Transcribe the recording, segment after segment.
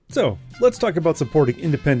So, let's talk about supporting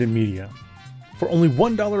independent media. For only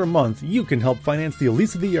 $1 a month, you can help finance the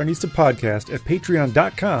Elisa the Yarnista podcast at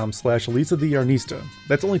patreon.com/Elisa the Yarnista.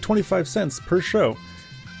 That's only 25 cents per show.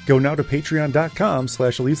 Go now to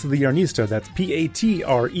patreon.com/Elisa the Yarnista. That's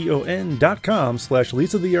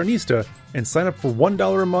patreon.com/Elisa the Yarnista and sign up for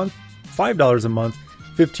 $1 a month, $5 a month,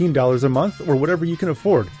 $15 a month, or whatever you can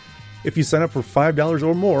afford. If you sign up for $5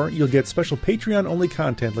 or more, you'll get special Patreon-only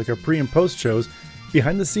content like our pre- and post shows,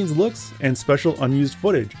 behind-the-scenes looks, and special unused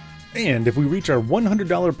footage. And if we reach our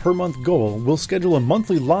 $100 per month goal, we'll schedule a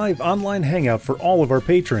monthly live online hangout for all of our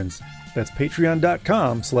patrons. That's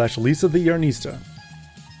patreon.com/Elisa the Yarnista.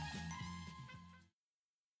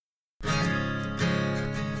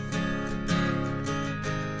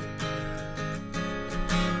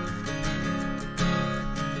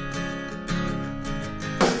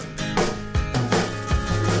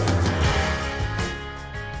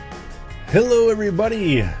 Hello,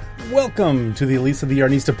 everybody. Welcome to the Elisa the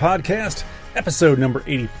Yarnista podcast, episode number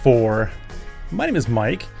 84. My name is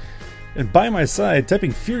Mike, and by my side,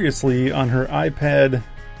 typing furiously on her iPad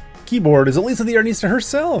keyboard, is Elisa the Yarnista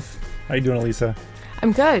herself. How you doing, Elisa?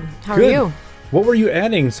 I'm good. How Good. are you? What were you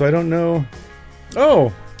adding? So I don't know.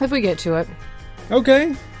 Oh, If we get to it.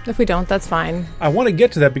 okay. If we don't, that's fine. I want to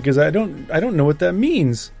get to that because I don't know what that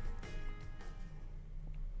means.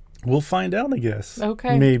 We'll find out, I guess.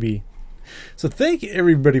 Okay. Maybe. So thank you,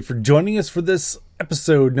 everybody, for joining us for this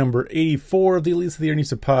episode number 84 of the Elisa the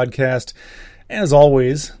Yarnista podcast. As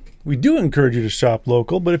always, we do encourage you to shop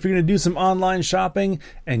local, but if you're going to do some online shopping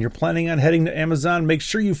and you're planning on heading to Amazon, make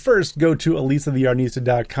sure you first go to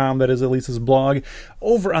elisatheyarnista.com. That is Elisa's blog.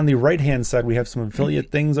 Over on the right-hand side, we have some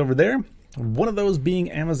affiliate things over there. One of those being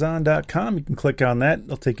Amazon.com. You can click on that.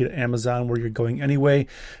 It'll take you to Amazon where you're going anyway.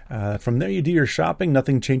 From there, you do your shopping.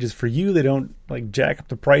 Nothing changes for you. They don't jack up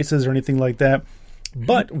the prices or anything like that.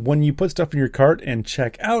 But when you put stuff in your cart and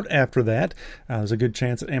check out after that, there's a good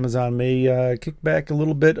chance that Amazon may kick back a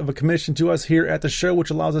little bit of a commission to us here at the show,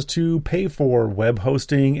 which allows us to pay for web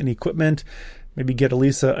hosting and equipment. Maybe get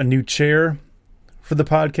Elisa a new chair for the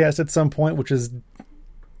podcast at some point, which is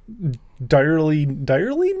direly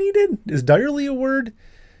needed? Is direly a word?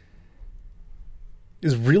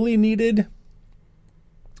 Is really needed?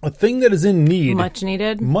 A thing that is in need. Much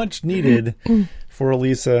needed for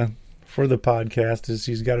Elisa for the podcast is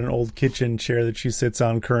she's got an old kitchen chair that she sits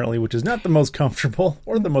on currently, which is not the most comfortable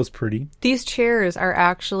or the most pretty. These chairs are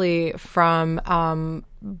actually from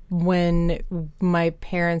when my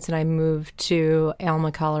parents and I moved to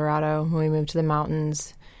Alma, Colorado, when we moved to the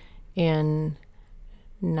mountains in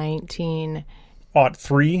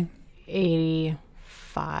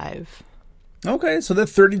 1985. Okay, so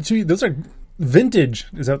that's 32. Those are vintage.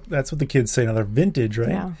 That's what the kids say now? They're vintage, right?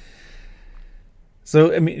 Yeah.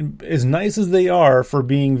 So, I mean, as nice as they are for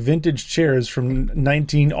being vintage chairs from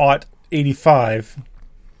 1985,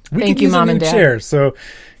 we Thank could you, use Mom a and new Dad. chair. So,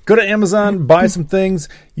 go to Amazon, buy some things.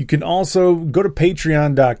 You can also go to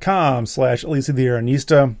patreon.com/Elisa the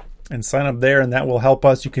Yarnista and sign up there, and that will help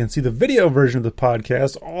us. You can see the video version of the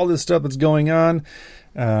podcast, all this stuff that's going on,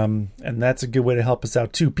 and that's a good way to help us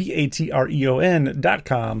out too.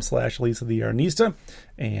 patreon.com/Elisa the Yarnista,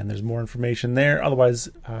 and there's more information there. Otherwise,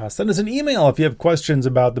 send us an email if you have questions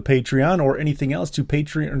about the Patreon or anything else to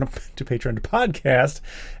podcast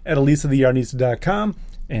at elisatheyarnista.com.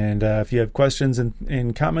 And if you have questions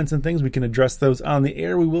and comments and things, we can address those on the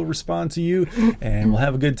air. We will respond to you, and we'll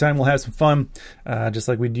have a good time. We'll have some fun, just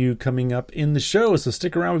like we do coming up in the show. So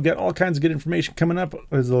stick around. We've got all kinds of good information coming up.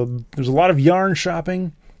 There's a lot of yarn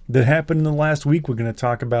shopping that happened in the last week. We're going to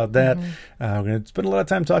talk about that. We're going to spend a lot of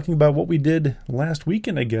time talking about what we did last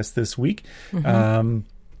weekend, I guess, this week. Do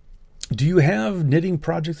you have knitting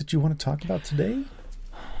projects that you want to talk about today?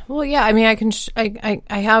 Well, yeah. I mean, I can. I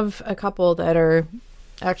have a couple that are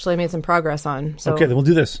actually made some progress on. So. Okay, then we'll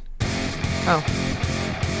do this. Oh.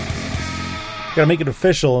 Got to make it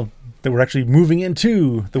official that we're actually moving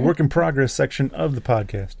into the work in progress section of the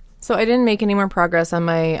podcast. So I didn't make any more progress on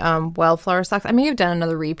my wildflower socks. I may have done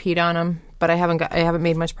another repeat on them, but I haven't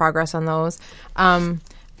made much progress on those.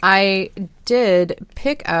 I did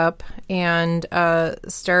pick up and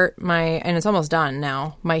start and it's almost done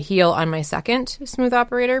now, my heel on my second smooth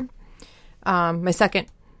operator. My second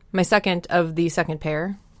of the second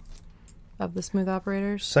pair of the smooth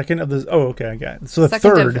operators. Second of the... Oh, okay, I got it. So the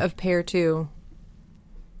second third... of pair two.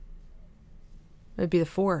 It would be the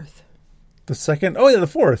fourth. The second... Oh, yeah, the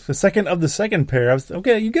fourth. The second of the second pair.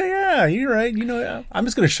 Okay, yeah, you're right. You know, I'm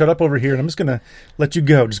just going to shut up over here, and I'm just going to let you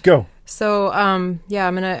go. Just go. So, yeah,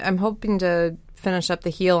 I'm hoping to finish up the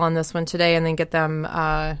heel on this one today and then get them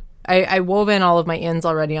I wove in all of my ends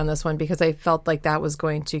already on this one because I felt like that was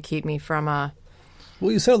going to keep me from Well,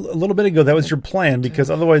 you said a little bit ago that was your plan because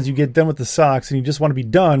otherwise you get done with the socks and you just want to be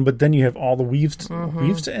done, but then you have all the weaves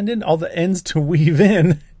to end in, all the ends to weave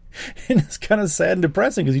in. And it's kind of sad and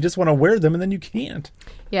depressing because you just want to wear them and then you can't.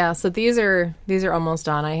 Yeah, so these are almost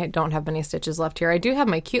done. I don't have many stitches left here. I do have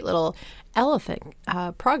my cute little elephant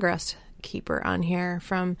progress keeper on here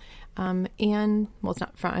from Anne. Well, it's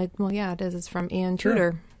not from. Well, yeah, it is. It's from Anne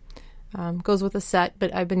Tudor. Goes with the set,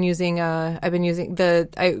 but I've been using the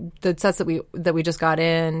sets that we just got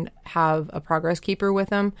in have a progress keeper with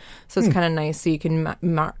them, so it's kind of nice. So you can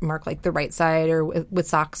mark like the right side, or with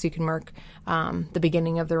socks you can mark the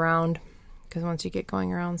beginning of the round, because once you get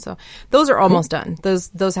going around. So those are almost done.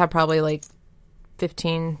 Those have probably like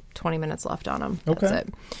 15-20 minutes left on them. Okay. That's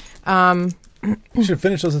it. You should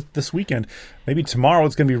finish those this weekend. Maybe tomorrow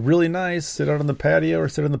it's going to be really nice. Sit out on the patio or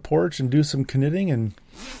sit on the porch and do some knitting. And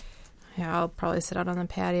yeah, I'll probably sit out on the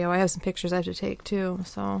patio. I have some pictures I have to take too.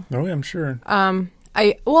 So oh, yeah, I'm sure. I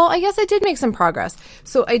guess I did make some progress.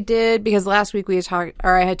 So I did, because last week I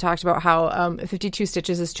had talked about how 52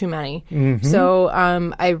 stitches is too many. Mm-hmm. So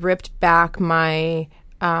I ripped back my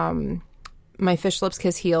my Fish Lips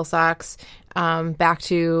Kiss heel socks back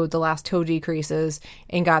to the last toe decreases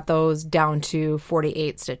and got those down to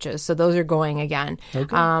 48 stitches. So those are going again.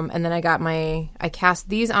 Okay. And then I cast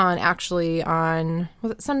these on actually on,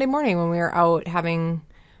 was it Sunday morning when we were out having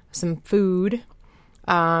some food.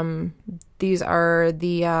 These are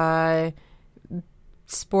the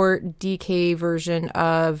Sport DK version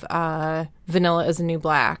of Vanilla is the New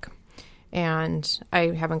Black. And I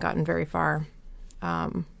haven't gotten very far.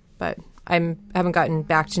 But I haven't gotten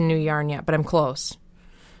back to new yarn yet, but I'm close.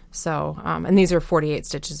 So, and these are 48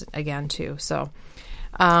 stitches again too. So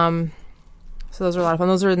those are a lot of fun.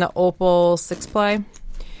 Those are in the Opal 6-ply.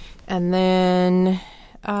 And then,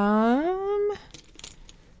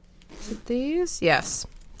 is it these? Yes.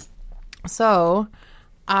 So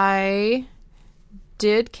I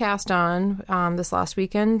did cast on this last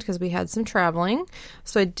weekend because we had some traveling.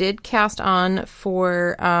 So I did cast on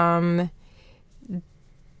for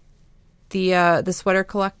the Sweater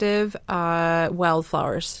Collective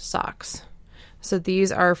Wildflowers socks. So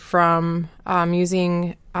these are from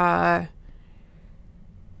using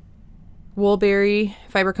Woolberry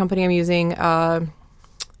Fiber Company. I'm using the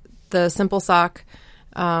Simple Sock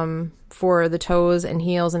for the toes and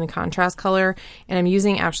heels in a contrast color, and I'm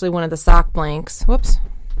using actually one of the sock blanks. Whoops,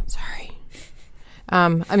 sorry.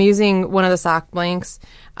 I'm using one of the sock blanks.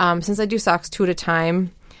 Since I do socks 2 at a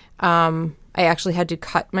time, I actually had to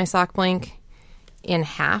cut my sock blank in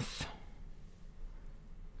half,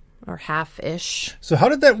 or half-ish. So how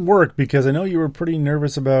did that work? Because I know you were pretty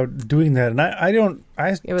nervous about doing that, and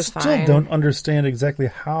I still don't understand exactly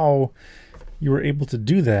how you were able to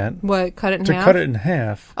do that. What, cut it in half? To cut it in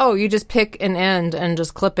half. Oh, you just pick an end and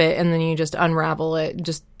just clip it, and then you just unravel it.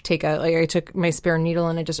 Just I took my spare needle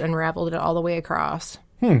and I just unraveled it all the way across.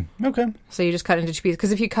 Okay. So you just cut it into 2 pieces.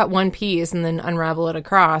 Because if you cut one piece and then unravel it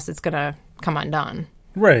across, it's going to come undone.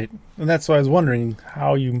 Right. And that's why I was wondering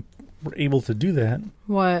how you were able to do that.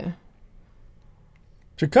 What?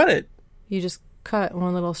 To cut it. You just cut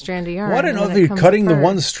one little strand of yarn. Well, I don't know if you're cutting the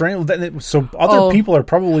one strand. So other people are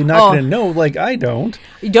probably not going to know, like I don't.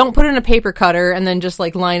 You don't put it in a paper cutter and then just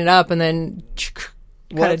like line it up and then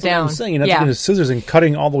cut it down. What I'm saying. You're not taking the scissors and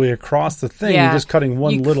cutting all the way across the thing. Yeah. You're just cutting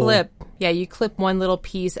one little. You clip one little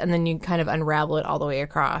piece and then you kind of unravel it all the way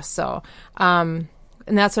across. So, and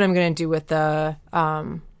that's what I'm going to do with the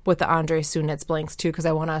Andre Sue Knits blanks too, because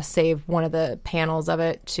I want to save one of the panels of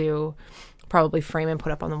it to probably frame and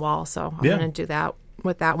put up on the wall. So I'm going to do that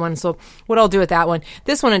with that one. So what I'll do with that one,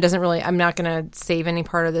 this one, I'm not going to save any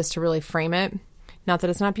part of this to really frame it. Not that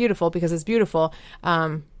it's not beautiful, because it's beautiful.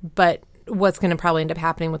 But what's going to probably end up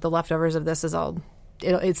happening with the leftovers of this is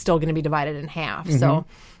it's still going to be divided in half. Mm-hmm. So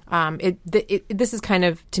this is kind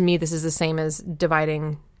of, to me, this is the same as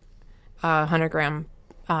dividing 100-gram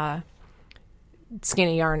skein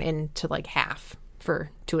of yarn into like half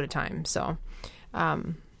for 2 at a time. So,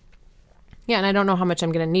 and I don't know how much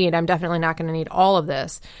I'm going to need. I'm definitely not going to need all of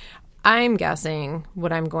this. I'm guessing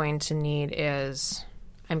what I'm going to need is,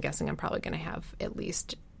 I'm probably going to have at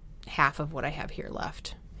least half of what I have here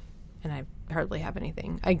left. And I hardly have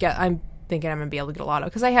anything. I'm thinking I'm going to be able to get a lot of,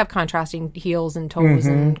 because I have contrasting heels and toes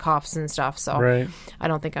and cuffs and stuff. So I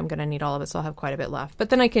don't think I'm going to need all of it. So I'll have quite a bit left. But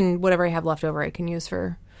then whatever I have left over, I can use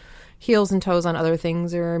for heels and toes on other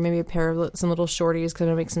things, or maybe a pair of some little shorties, because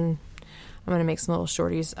I'm going to make some little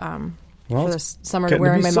shorties for this summer to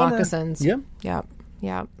wear in my moccasins. Yeah.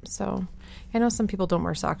 So I know some people don't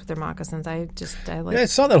wear socks with their moccasins. I like. Yeah, I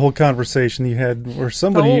saw that whole conversation you had where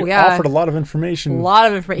somebody offered a lot of information. A lot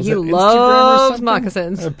of information. He loves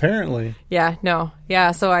moccasins. Apparently. Yeah. No.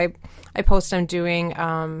 Yeah. So I post. I'm doing.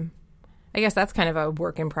 I guess that's kind of a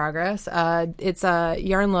work in progress. It's a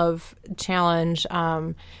Yarn Love challenge.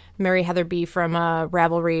 Mary Heather B from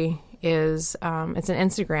Ravelry is it's an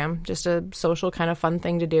Instagram, just a social kind of fun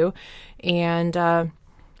thing to do, and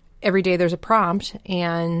every day there's a prompt,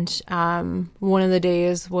 and one of the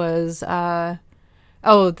days was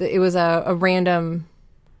it was a random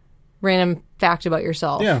fact about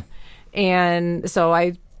yourself. Yeah, and so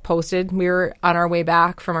I posted. We were on our way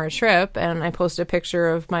back from our trip, and I posted a picture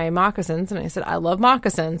of my moccasins, and I said, "I love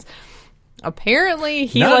moccasins." Apparently,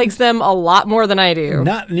 he likes them a lot more than I do.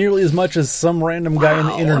 Not nearly as much as some random guy on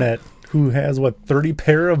the internet who has 30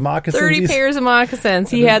 pair of moccasins. 30 pairs of moccasins.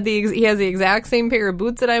 He has the exact same pair of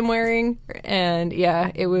boots that I'm wearing, and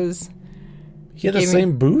it was. He had the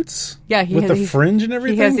same boots. Yeah, with the fringe and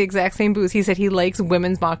everything. He has the exact same boots. He said he likes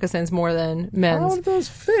women's moccasins more than men's. How do those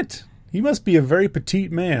fit? He must be a very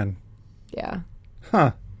petite man. Yeah.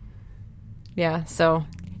 Huh. Yeah. So.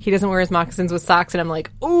 He doesn't wear his moccasins with socks, and I'm like,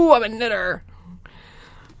 ooh, I'm a knitter.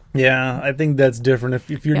 Yeah, I think that's different.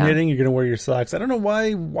 If you're knitting, you're going to wear your socks. I don't know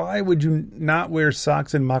why. Why would you not wear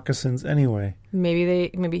socks and moccasins anyway? Maybe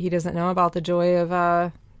he doesn't know about the joy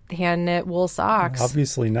of hand knit wool socks.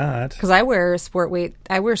 Obviously not. Because I wear sport weight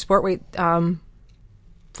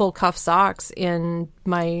full cuff socks in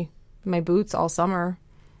my boots all summer.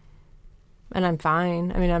 And I'm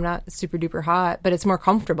fine. I mean, I'm not super duper hot, but it's more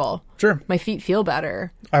comfortable. Sure. My feet feel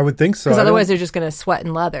better. I would think so. Because otherwise they're just going to sweat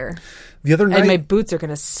in leather. The other night... And my boots are going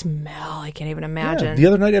to smell. I can't even imagine. Yeah, the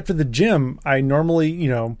other night after the gym, I normally,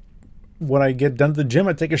 when I get done at the gym,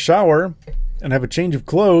 I take a shower and have a change of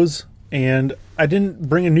clothes. And I didn't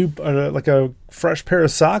bring a new, a fresh pair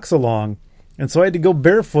of socks along. And so I had to go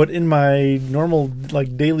barefoot in my normal,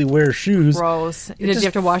 daily wear shoes. Gross. Did you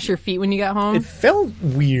have to wash your feet when you got home? It felt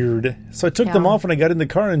weird. So I took them off when I got in the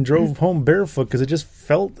car and drove home barefoot because it just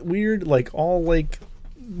felt weird, all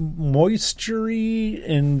moisture-y,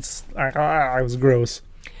 and it was gross.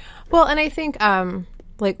 Well, and I think, it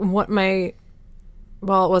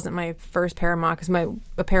wasn't my first pair of moccasins.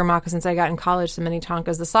 A pair of moccasins I got in college, the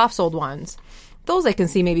Minnetonkas, the soft-soled ones. Those I can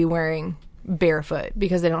see maybe wearing barefoot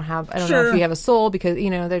because they don't have, I don't know if you have a sole because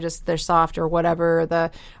they're soft or whatever, or the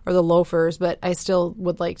loafers, but I still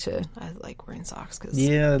would I like wearing socks because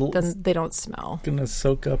then they don't smell. Gonna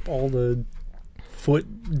soak up all the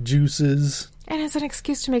foot juices, and it's an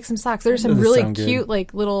excuse to make some socks. There's some really cute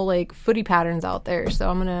little footy patterns out there, so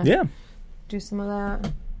I'm gonna do some of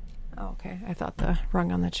that. Oh, okay, I thought the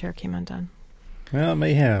rung on the chair came undone. Well, it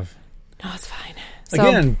may have. No, it's fine.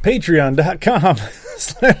 Again,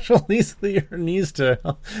 patreon.com/Elisa the Yarnista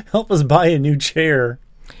to help us buy a new chair.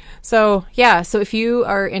 So if you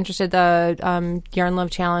are interested, the Yarn Love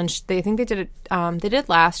Challenge, they did it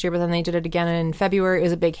last year, but then they did it again in February. It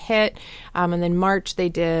was a big hit. And then March they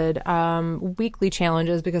did weekly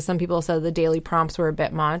challenges because some people said the daily prompts were a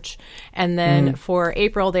bit much. And then for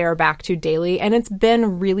April, they are back to daily. And it's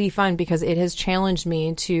been really fun because it has challenged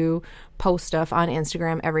me to post stuff on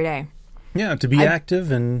Instagram every day. Yeah, to be active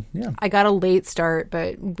and I got a late start,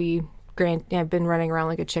 but I've been running around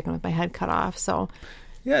like a chicken with my head cut off. So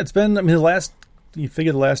yeah, it's been. I mean, the last 2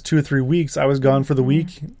 or 3 weeks, I was gone for the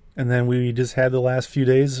week, and then we just had the last few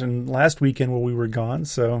days and last weekend where we were gone.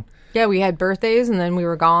 So yeah, we had birthdays and then we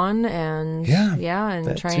were gone, and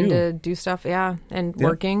and trying to do stuff, and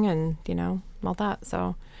working and all that.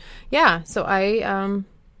 So so I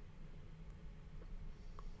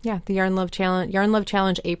the Yarn Love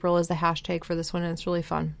Challenge April is the hashtag for this one, and it's really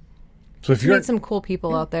fun. So if you meet some cool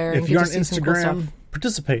people out there, if you're on Instagram,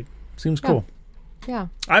 participate. Seems cool. Yeah,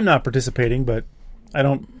 I'm not participating, but I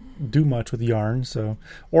don't do much with yarn,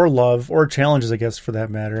 or love, or challenges, I guess, for that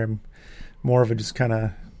matter. I'm more of a just kind of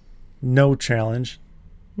no challenge,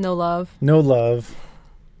 no love.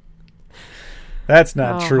 That's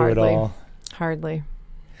not true hardly. at all. Hardly.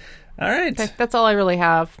 All right, okay, that's all I really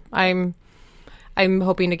have. I'm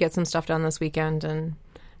hoping to get some stuff done this weekend, and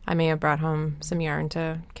I may have brought home some yarn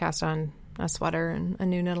to cast on a sweater and a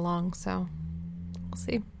new knit along. So we'll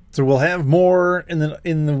see. So we'll have more in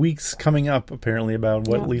the weeks coming up, apparently, about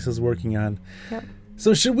what Lisa's working on. Yep.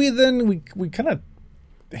 So should we then? We kind of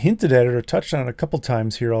hinted at it or touched on it a couple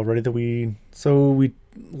times here already.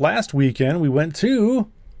 Last weekend we went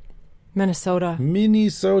to Minnesota.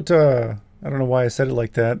 I don't know why I said it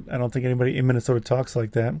like that. I don't think anybody in Minnesota talks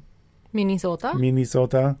like that. Minnesota?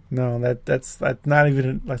 No, that's not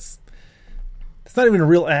even. It's not even a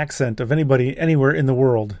real accent of anybody anywhere in the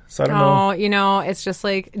world. So I don't know. Oh, you know, it's just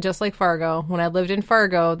like Fargo. When I lived in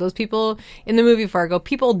Fargo, those people in the movie Fargo,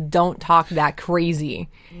 people don't talk that crazy.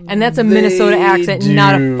 And that's a Minnesota accent,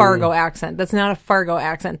 not a Fargo accent. That's not a Fargo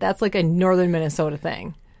accent. That's like a northern Minnesota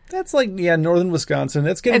thing. That's like, northern Wisconsin.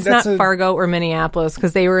 It's not Fargo or Minneapolis,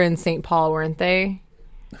 because they were in St. Paul, weren't they?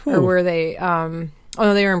 Who? Or were they? Oh,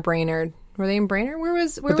 no, they were in Brainerd. Were they in Brainerd? Where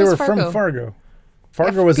was But they were Fargo? from Fargo.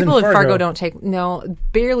 Fargo was in People Fargo. in Fargo don't take... No,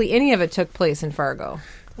 barely any of it took place in Fargo.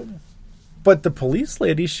 But the police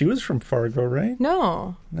lady, she was from Fargo, right?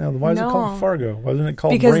 No. No, why is it called Fargo? Why wasn't it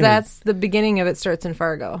called Because Brainerd? that's the beginning of it starts in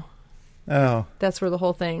Fargo. Oh. That's where the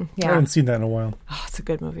whole thing... I haven't seen that in a while. Oh, it's a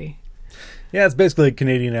good movie. Yeah, it's basically a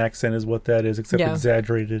Canadian accent is what that is, except Yeah.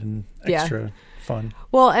 exaggerated and extra fun.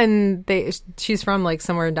 Well, and she's from like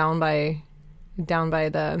somewhere down by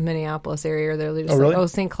the Minneapolis area, or they're just really?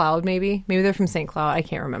 St. Cloud, maybe they're from St. Cloud. I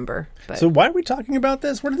can't remember. But So why are we talking about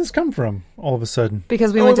this? Where did this come from all of a sudden?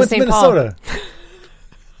 Because we went to St. Paul. Minnesota.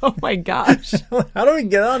 Oh my gosh! How do we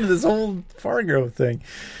get onto this whole Fargo thing?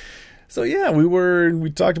 So yeah, we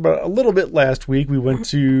talked about it a little bit last week. We went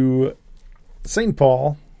to St.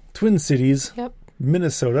 Paul, Twin Cities, Yep.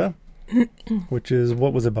 Minnesota, which is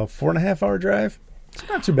about 4.5 hour drive. It's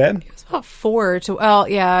not too bad. It was about 4 to... Well,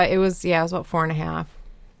 yeah, it was about 4.5.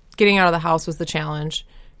 Getting out of the house was the challenge,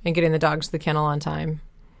 and getting the dogs to the kennel on time.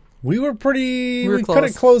 We were cut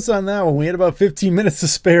close. it close on that one. We had about 15 minutes to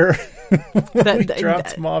spare. We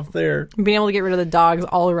dropped them off there. Being able to get rid of the dogs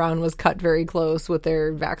all around was cut very close with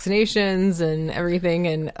their vaccinations and everything.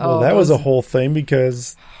 And that was a whole thing,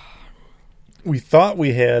 because we thought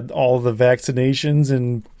we had all the vaccinations,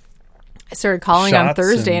 and I started calling on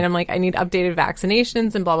Thursday, and I'm like, I need updated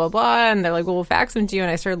vaccinations and blah, blah, blah. And they're like, well, we'll fax them to you.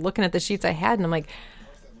 And I started looking at the sheets I had, and I'm like,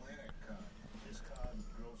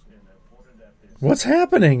 what's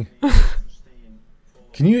happening?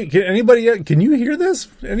 Can you hear this?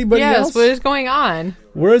 Anybody else? yes, what is going on?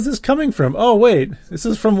 Where is this coming from? Oh, wait. This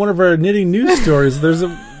is from one of our knitting news stories. There's a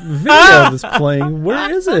video that's playing. Where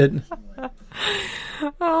is it?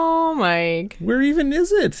 Oh, Mike. Where even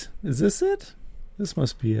is it? Is this it? This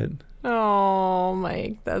must be it. Oh,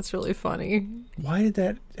 Mike, that's really funny. Why did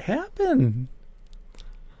that happen?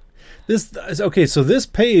 So this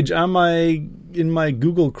page in my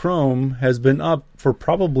Google Chrome has been up for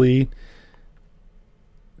probably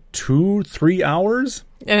 2-3 hours.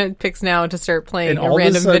 And it picks now to start playing a all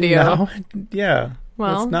random of a sudden video. Now, yeah.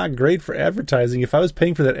 Well, that's not great for advertising. If I was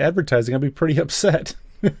paying for that advertising, I'd be pretty upset.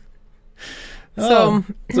 So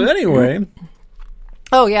anyway.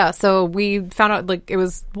 Oh, yeah. So we found out, like, it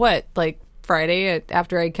was Friday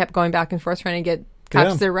after I kept going back and forth trying to get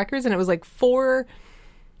copies of their records. And it was like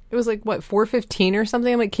 4:15 or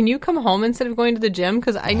something. I'm like, can you come home instead of going to the gym?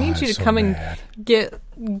 Because I need you to come and get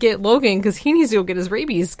Logan, because he needs to go get his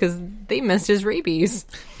rabies, because they missed his rabies.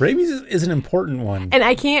 Rabies is an important one. And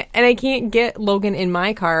I can't get Logan in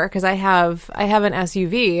my car because I have an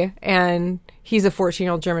SUV, and he's a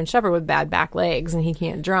 14-year-old German Shepherd with bad back legs, and he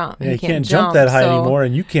can't jump. Yeah, he can't jump that high anymore,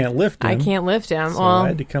 and you can't lift him. I can't lift him. So I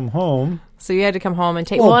had to come home. So you had to come home and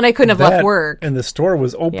take... Well, and I couldn't have left work. And the store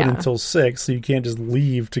was open until 6, so you can't just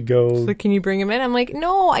leave to go... So can you bring him in? I'm like,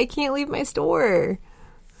 no, I can't leave my store.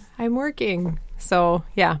 I'm working. So,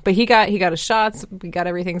 yeah. But he got his shots. We got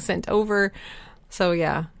everything sent over. So,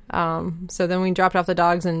 yeah. So then we dropped off the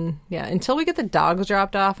dogs, and, yeah, until we get the dogs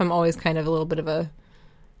dropped off, I'm always kind of a little bit of a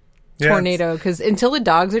tornado, because until the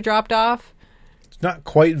dogs are dropped off... Not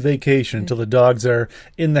quite vacation until the dogs are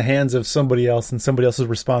in the hands of somebody else and somebody else's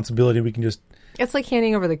responsibility. We can just... It's like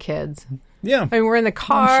handing over the kids. Yeah. I mean, we're in the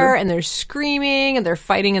car, and they're screaming, and they're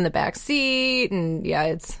fighting in the back seat, and yeah,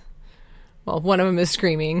 it's... Well, one of them is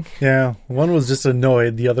screaming. Yeah, one was just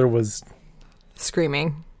annoyed. The other was...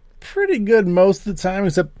 Screaming. Pretty good most of the time,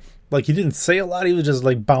 except, like, he didn't say a lot. He was just,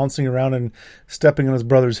 like, bouncing around and stepping on his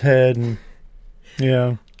brother's head, and...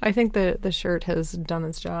 Yeah. I think the shirt has done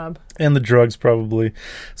its job. And the drugs, probably.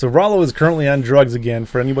 So Rollo is currently on drugs again.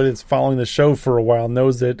 For anybody that's following the show for a while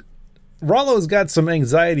knows that Rollo's got some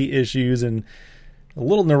anxiety issues and a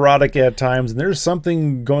little neurotic at times. And there's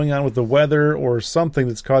something going on with the weather or something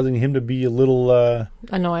that's causing him to be a little...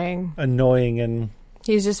 Annoying. And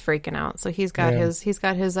he's just freaking out. So he's got his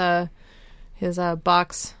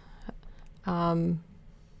box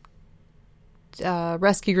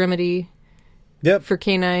rescue remedy. Yep. For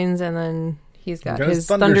canines, and then he's got his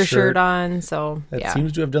thunder shirt on. So that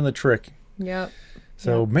seems to have done the trick. Yep.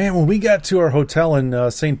 So man, when we got to our hotel in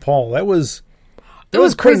St. Paul, it was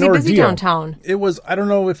crazy busy downtown. It was. I don't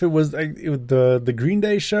know if it was the Green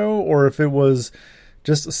Day show or if it was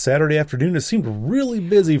just a Saturday afternoon. It seemed really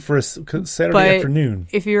busy for a Saturday But afternoon.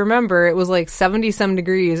 if you remember, it was like 70-some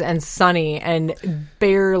degrees and sunny and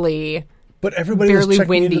barely. But everybody barely was checking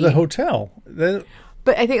windy. into the hotel.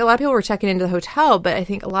 But I think a lot of people were checking into the hotel, but I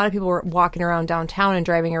think a lot of people were walking around downtown and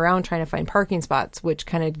driving around trying to find parking spots, which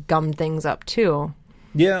kind of gummed things up too.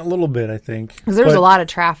 Yeah, a little bit, I think. Because there was a lot of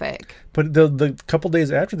traffic. But the couple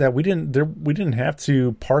days after that, we didn't have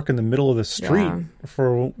to park in the middle of the street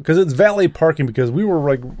because it's valet parking, because we were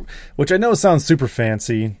like, which I know sounds super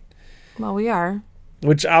fancy. Well, we are.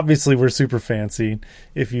 Which obviously we're super fancy.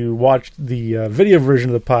 If you watch the video version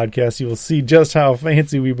of the podcast, you will see just how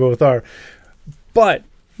fancy we both are. But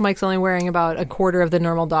Mike's only wearing about a quarter of the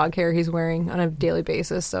normal dog hair he's wearing on a daily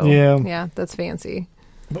basis. So yeah, that's fancy.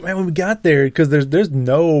 But man, when we got there, because there's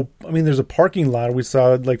a parking lot. We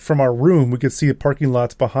saw, like, from our room, we could see the parking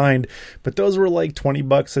lots behind, but those were like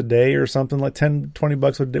 $20 a day or something, like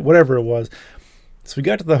 $10-20 a day, whatever it was. So we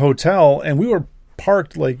got to the hotel and we were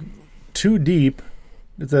parked like too deep.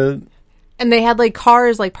 And they had like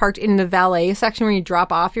cars like parked in the valet section where you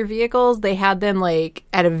drop off your vehicles. They had them like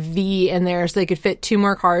at a V in there so they could fit 2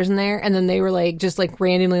 more cars in there. And then they were like just like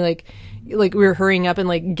randomly like we were hurrying up and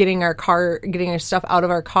like getting our stuff out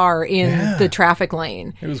of our car in the traffic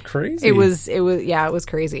lane. It was crazy. It was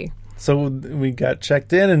crazy. So we got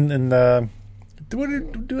checked in and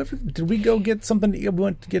did we go get something? We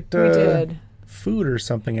went to get we did. Food or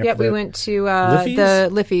something. Yep, we went to the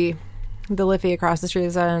Liffey. The Liffey across the street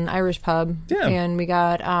is an Irish pub. Yeah. And we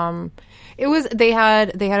got they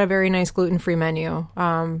had a very nice gluten-free menu.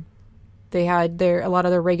 They had a lot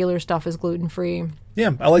of their regular stuff is gluten-free.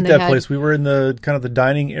 Yeah, I like that place. We were in the kind of the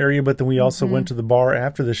dining area, but then we also went to the bar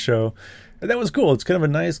after the show. And that was cool. It's kind of a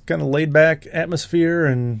nice, kind of laid-back atmosphere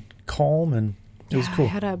and calm, and it was cool. I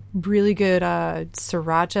had a really good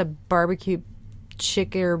sriracha barbecue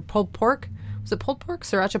chicken or pulled pork. Was it pulled pork?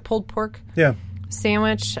 Sriracha pulled pork? Yeah.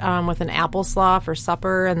 Sandwich with an apple slaw for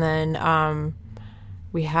supper, and then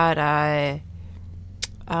we had a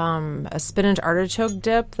spinach artichoke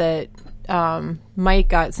dip that Mike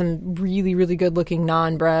got some really, really good looking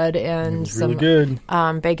naan bread and some really good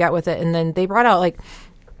baguette with it, and then they brought out like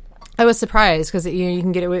I was surprised because you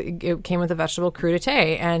can get it came with a vegetable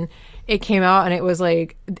crudité, and it came out and it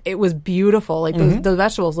was beautiful. Like the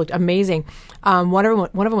vegetables looked amazing. One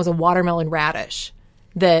of them was a watermelon radish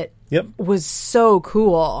that. Yep. Was so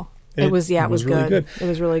cool. It was really good. It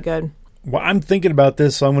was really good. Well, I'm thinking about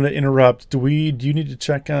this, so I'm going to interrupt. Do you need to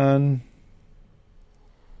check on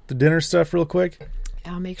the dinner stuff real quick?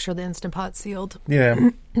 I'll make sure the Instant Pot's sealed.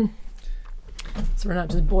 Yeah. So we're not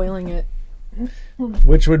just boiling it.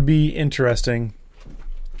 Which would be interesting.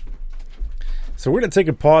 So we're going to take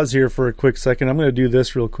a pause here for a quick second. I'm going to do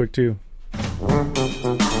this real quick too.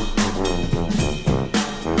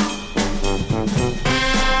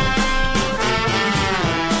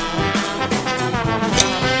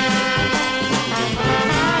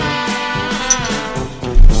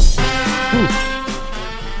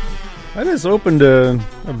 I just opened a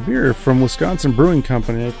beer from Wisconsin Brewing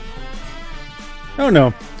Company. Oh no.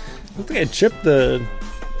 I think I chipped the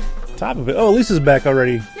top of it. Oh, Lisa's back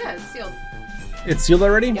already. Yeah, it's sealed. It's sealed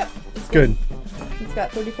already? Yep. It's good. It's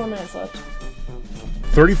got 34 minutes left.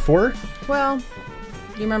 34? Well,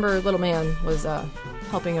 you remember Little Man was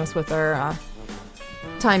helping us with our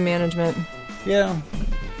time management. Yeah.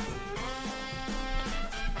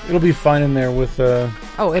 It'll be fine in there with...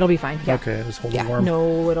 Oh, it'll be fine. Yeah. Okay, just hold it warm.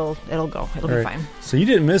 No, it'll go. It'll be fine. So you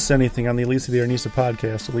didn't miss anything on the Elisa the Arnisa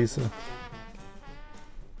podcast, Elisa.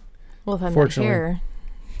 Well, if I'm not here,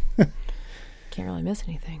 can't really miss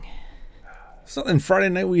anything. So then Saturday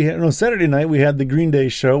night we had the Green Day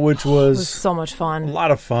show, which was so much fun. A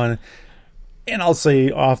lot of fun. And I'll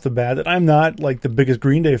say off the bat that I'm not like the biggest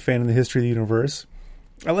Green Day fan in the history of the universe.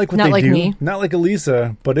 I like what not they like do. Me. Not like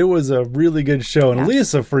Elisa, but it was a really good show. And yeah.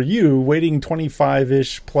 Elisa, for you, waiting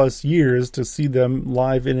 25-ish plus years to see them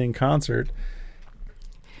live and in concert.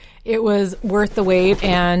 It was worth the wait,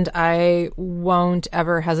 and I won't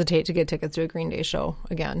ever hesitate to get tickets to a Green Day show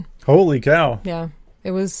again. Holy cow. Yeah.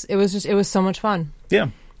 It was so much fun. Yeah.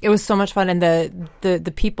 It was so much fun, and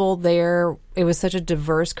the people there, it was such a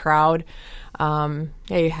diverse crowd. You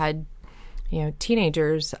had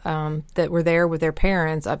teenagers that were there with their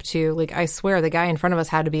parents up to, like, I swear the guy in front of us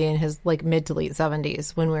had to be in his like mid to late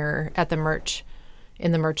 70s when we were at the merch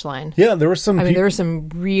line. Yeah, there were some there were some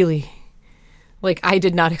really, like, I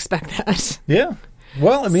did not expect that. Yeah.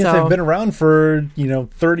 Well, I mean, if they've been around for,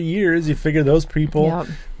 30 years, you figure those people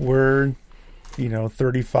were,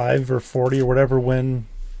 35 or 40 or whatever when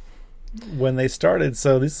they started.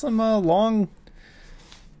 So these are some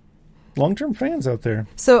long-term fans out there.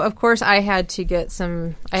 So of course I had to get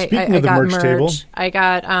some. I Speaking of the got merch table. I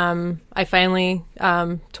got. I finally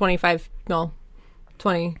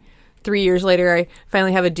 23 years later, I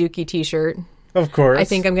finally have a Dookie T-shirt. Of course. I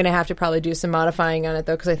think I'm going to have to probably do some modifying on it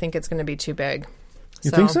though, because I think it's going to be too big. You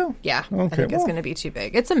think so? Yeah. Okay, I think it's well. going to be too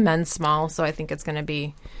big. It's a men's small, so I think it's going to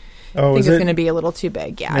be. Oh, I think is it's it? going to be a little too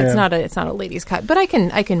big. Yeah, Yeah. it's not a ladies cut, but I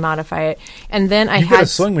can modify it. And then I You've got had a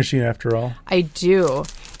sewing machine after all. I do.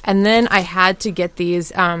 And then I had to get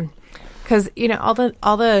these cuz all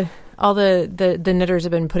the knitters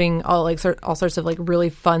have been putting all sorts of like really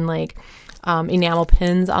fun like enamel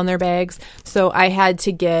pins on their bags. So I had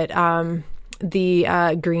to get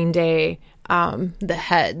the Green Day the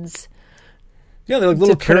heads. Yeah, they're like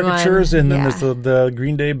little put 'em on, caricatures, and then yeah. there's the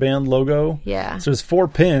Green Day band logo. Yeah. So there's 4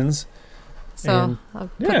 pins. So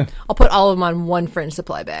And- I'll put all of them on one Fringe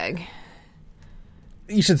Supply bag.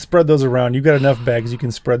 You should spread those around. You've got enough bags. You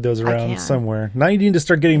can spread those around can. somewhere. Now you need to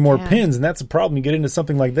start getting more can. pins, and that's a problem. You get into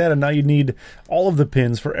something like that, and now you need all of the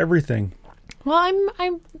pins for everything. Well,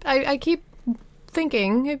 I keep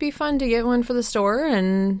thinking it'd be fun to get one for the store,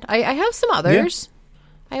 and I have some others.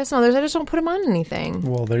 I have some others. I just don't put them on anything.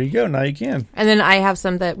 Well, there you go. Now you can. And then I have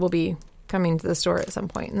some that will be coming to the store at some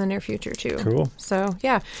point in the near future too. Cool. So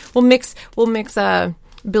yeah, we'll mix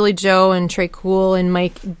Billy Joe and Trey Cool and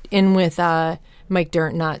Mike in with Mike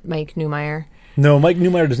Durnt, not Mike Newmeyer. No, Mike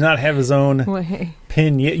Newmeyer does not have his own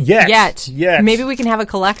pin yet. Yet. Maybe we can have a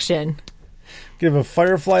collection. Give a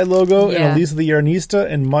Firefly logo Yeah. and Elisa the Yarnista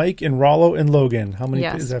and Mike and Rollo and Logan. How many?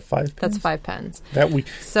 Yes. Is that 5 pins? That's 5 pens. That we.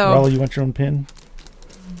 So- Rollo, you want your own pin?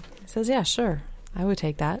 He says, yeah, sure. I would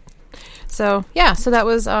take that. So yeah, so that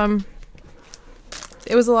was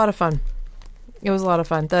it was a lot of fun. It was a lot of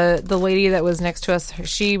fun. The lady that was next to us,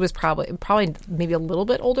 she was probably maybe a little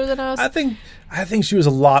bit older than us. I think she was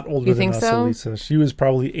a lot older You than think us, so? Elisa. She was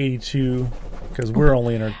probably 82 because we're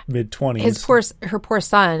only in our mid-20s. Her poor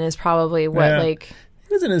son is probably Yeah. like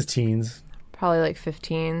He was in his teens. probably like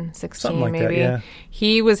 15, 16 Something like that, maybe. yeah.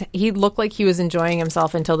 He looked like he was enjoying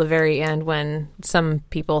himself until the very end when some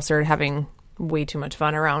people started having way too much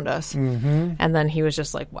fun around us. Mm-hmm. And then he was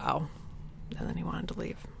just like, wow. And then he wanted to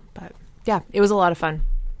leave. But yeah, it was a lot of fun.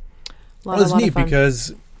 Well, it's neat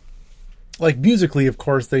because, like, musically, of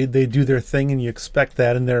course, they do their thing, and you expect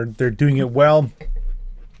that, and they're doing it well.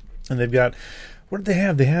 And they've got, what did they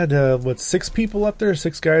have? They had 6 people up there,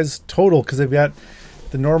 6 guys total, because they've got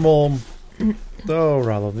the normal.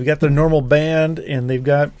 Rollo, they've got their normal band, and they've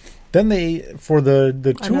got. Then they for the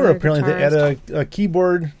tour Another apparently they had a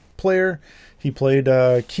keyboard player. He played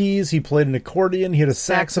keys. He played an accordion. He had a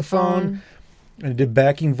saxophone. And he did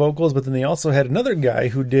backing vocals, but then they also had another guy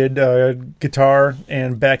who did guitar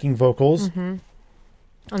and backing vocals. Mm-hmm.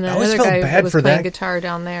 And then I always another felt guy bad was for playing that. guitar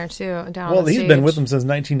down there too. Down Well, on the he's stage. been with them since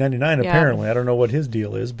 1999, Yeah. apparently. I don't know what his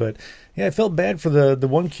deal is, but yeah, I felt bad for the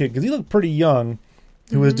one kid because he looked pretty young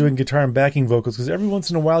who was doing guitar and backing vocals because every once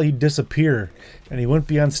in a while he'd disappear and he wouldn't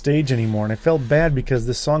be on stage anymore. And I felt bad because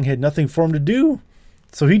this song had nothing for him to do.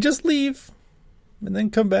 So he'd just leave and then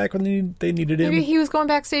come back when they needed him. Maybe he was going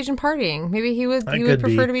backstage and partying. Maybe he would could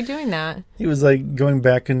prefer be. to be doing that. He was like going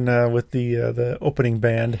back in with the opening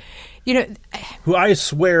band, You know, who I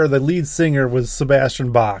swear the lead singer was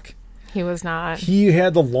Sebastian Bach. he was not. He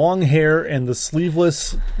had the long hair and the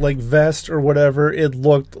sleeveless like vest or whatever. It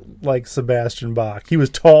looked like Sebastian Bach. He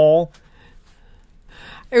was tall.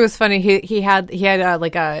 It was funny. He had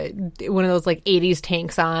like one of those like 80s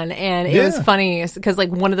tanks on, and it was Yeah. funny because like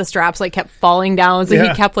one of the straps like kept falling down, so Yeah.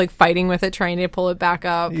 he kept like fighting with it, trying to pull it back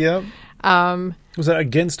up. Yep. Was that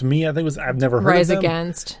Against Me? I think it was. I've never heard Rise of them.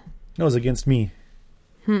 Against. No, it was Against Me.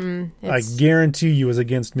 I It's- guarantee you it was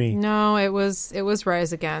Against Me. No, it was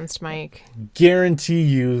Rise Against, Mike. Guarantee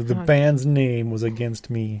you the band's name was Against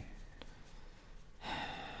Me.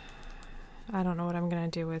 I don't know what I'm gonna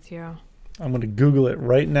do with you. I'm going to Google it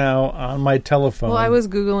right now on my telephone. Well, I was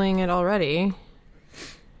Googling it already.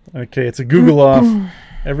 Okay, it's a Google off.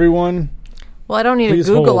 Everyone, Well, I don't need Please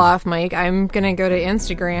a Google hold. off, Mike. I'm gonna go to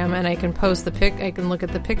Instagram and I can post the pic. I can look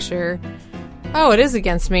at the picture. Oh, it is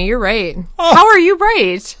Against Me. You're right. Oh. How are you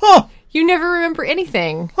right? oh, You never remember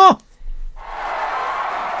anything. oh,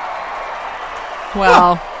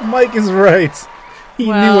 Well, Mike is right. He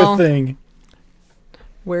knew Well. a thing.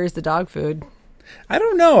 where's the dog food? I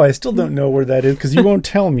don't know. I still don't know where that is because you won't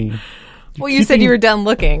tell me. Well, you said you were done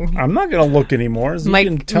looking. I'm not going to look anymore. So you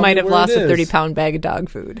can Mike tell might me have where lost it a is. 30-pound bag of dog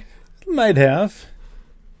food. Might have.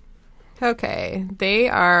 Okay,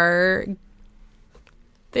 they're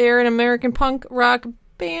an American punk rock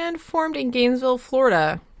band formed in Gainesville,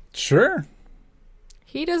 Florida. Sure.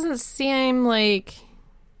 He doesn't seem like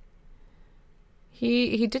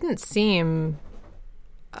He didn't seem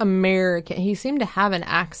American. He seemed to have an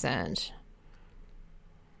accent.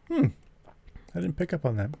 I didn't pick up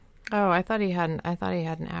on that. Oh, I thought he had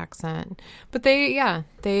an accent. But they were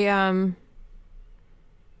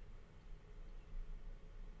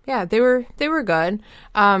good.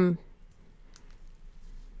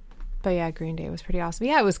 But yeah, Green Day was pretty awesome.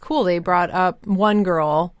 Yeah, it was cool. They brought up one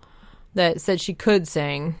girl that said she could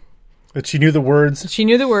sing. But she knew the words. She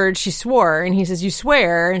knew the words. She swore, and he says, "You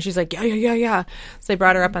swear?" And she's like, "Yeah." So they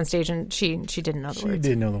brought her up on stage, and she didn't know the words. She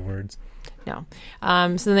didn't know the words. No.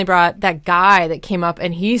 So then they brought that guy that came up,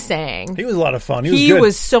 and he sang. He was a lot of fun. He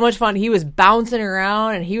was so much fun. He was bouncing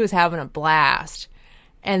around, and he was having a blast.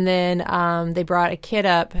 And then they brought a kid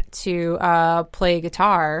up to play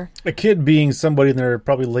guitar. A kid being somebody in their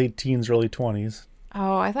probably late teens, early 20s.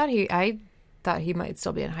 Oh, I thought he might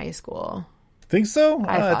still be in high school. Think so?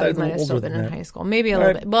 I thought he might have still been in high school. Maybe a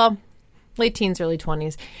little bit. Well, late teens, early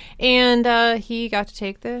 20s. And he got to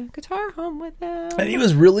take the guitar home with him. And he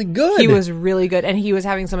was really good. He was really good. And he was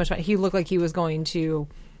having so much fun. He looked like he was going to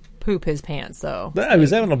poop his pants, though. Yeah, he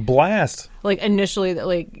was having a blast. Like, initially,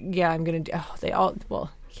 I'm going to do...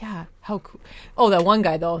 yeah, how cool. Oh, that one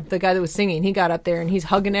guy, though, the guy that was singing, he got up there and he's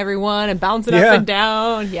hugging everyone and bouncing up and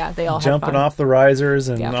down. Yeah, they all jumping had fun. Off the risers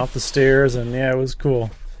and off the stairs, and it was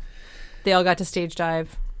cool. They all got to stage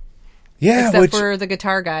dive. Yeah, except for the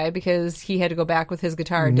guitar guy, because he had to go back with his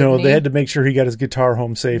guitar. They had to make sure he got his guitar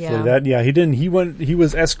home safely. Yeah. He didn't. He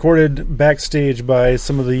was escorted backstage by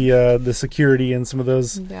some of the security and some of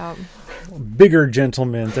those bigger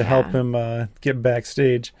gentlemen to help him get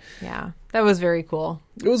backstage. Yeah, that was very cool.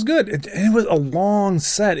 It was good. It was a long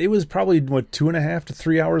set. It was probably 2.5 to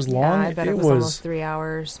 3 hours long. Yeah, I bet it was almost 3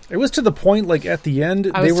 hours. It was to the point, like at the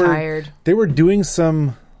end, I was tired. They were doing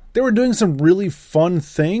some really fun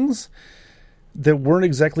things that weren't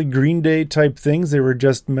exactly Green Day type things. They were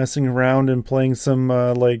just messing around and playing some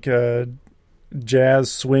jazz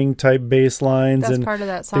swing type bass lines. That's and part of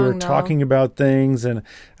that song, they were talking about things, and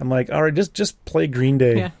I'm like, all right, just play Green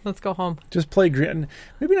Day. Yeah, let's go home. Just play Green.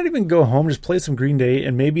 Maybe not even go home. Just play some Green Day.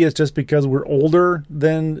 And maybe it's just because we're older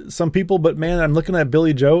than some people. But man, I'm looking at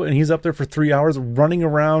Billy Joe, and he's up there for 3 hours, running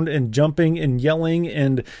around and jumping and yelling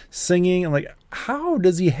and singing. I'm like, how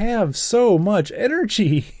does he have so much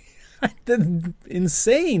energy? That's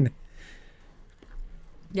insane.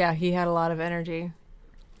 Yeah, he had a lot of energy.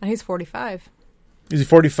 And he's 45. Is he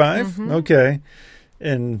 45? Mm-hmm. Okay.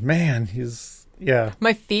 And man, yeah.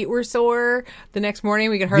 My feet were sore. The next morning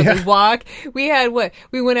we could hardly walk. We had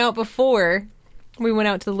we went out before. We went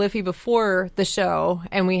out to the Liffey before the show,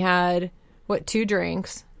 and we had 2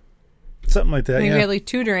 drinks. Something like that. We had like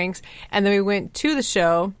 2 drinks, and then we went to the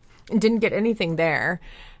show and didn't get anything there.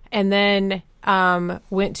 And then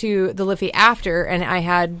went to the Liffey after, and I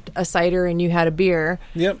had a cider and you had a beer.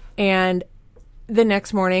 Yep. And the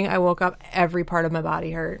next morning I woke up, every part of my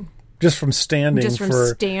body hurt. Just from standing.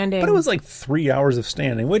 Standing. But it was like 3 hours of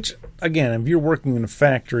standing, which, again, if you're working in a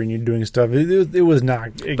factory and you're doing stuff, it was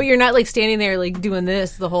not. But you're not like standing there like doing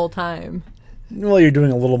this the whole time. Well, you're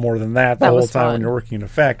doing a little more than that the whole time fun. when you're working in a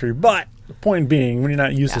factory. But the point being, when you're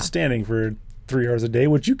not used to standing for 3 hours a day,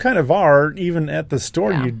 which you kind of are, even at the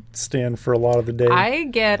store, you stand for a lot of the day. I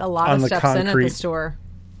get a lot of steps in at the store.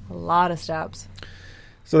 A lot of steps.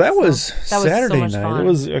 So that was Saturday so much night. fun. It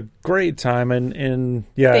was a great time, and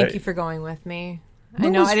yeah. Thank you for going with me. I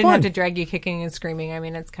know I didn't have to drag you kicking and screaming. I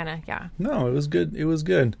mean, it's kind of No, it was good. It was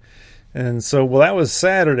good. And so, that was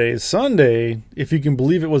Saturday. Sunday, if you can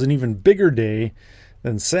believe it, was an even bigger day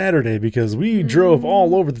than Saturday, because we drove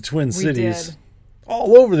all over the Twin Cities. Did.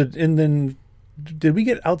 All over and then did we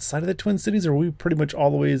get outside of the Twin Cities, or were we pretty much all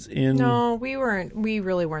the ways in? No, we weren't. We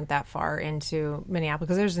really weren't that far into Minneapolis,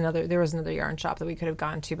 because there was another yarn shop that we could have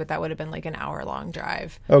gone to, but that would have been like an hour-long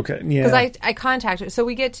drive. Okay, yeah. Because I contacted, so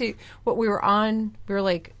we get to what we were on. We were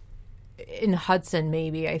like in Hudson,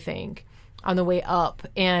 maybe, I think, on the way up,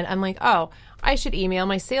 and I'm like, oh, I should email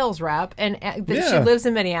my sales rep, and she lives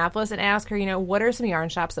in Minneapolis, and ask her, what are some yarn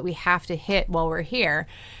shops that we have to hit while we're here,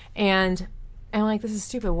 and I'm like, this is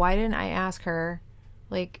stupid. Why didn't I ask her,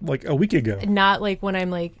 like a week ago? Not like when I'm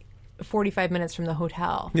like 45 minutes from the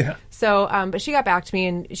hotel. Yeah. So, but she got back to me,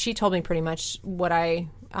 and she told me pretty much what I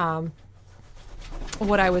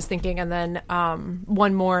was thinking, and then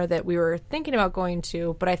one more that we were thinking about going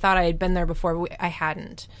to, but I thought I had been there before, but I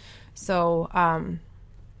hadn't. So,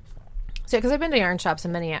 because I've been to yarn shops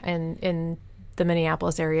in the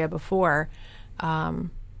Minneapolis area before,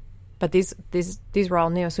 but these were all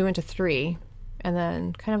new. So we went to 3. And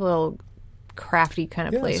then kind of a little crafty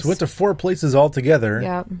kind of place. So we went to 4 places all together.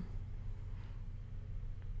 Yeah.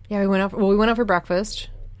 Yeah, we went out for breakfast.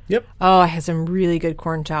 Yep. Oh, I had some really good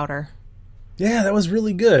corn chowder. Yeah, that was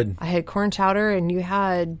really good. I had corn chowder, and you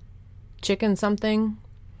had chicken something.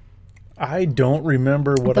 I don't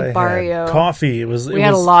remember what The I Barrio. had. Coffee. We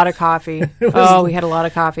had a lot of coffee. We had a lot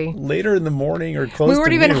of coffee. Later in the morning or close. We weren't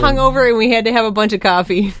to even noon. hungover, and we had to have a bunch of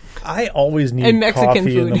coffee. I always need And Mexican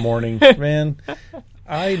coffee in food. the morning, man.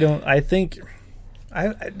 I think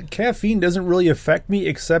caffeine doesn't really affect me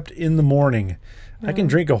except in the morning. I can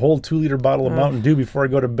drink a whole 2-liter bottle of Mountain Dew before I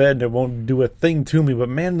go to bed, and it won't do a thing to me. But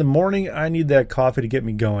man, in the morning, I need that coffee to get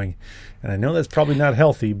me going. And I know that's probably not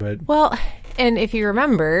healthy, but Well, and if you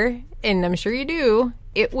remember, and I'm sure you do,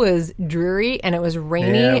 it was dreary and it was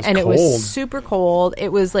rainy Yeah, it was and it cold. was super cold.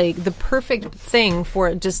 It was like the perfect thing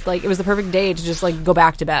for just like, it was the perfect day to just like go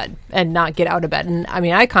back to bed and not get out of bed. And I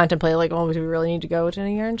mean, I contemplated like, oh, do we really need to go to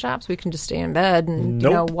any yarn shops? We can just stay in bed and,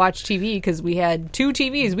 Nope. watch TV, because we had 2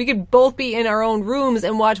 TVs. We could both be in our own rooms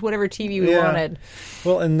and watch whatever TV we Yeah. wanted.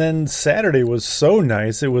 well, and then Saturday was so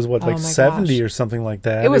nice. It was like my 70 gosh. or something like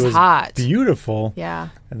that. It was hot. Beautiful. Yeah,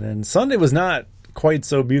 And then Sunday was not quite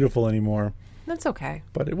so beautiful anymore. that's okay.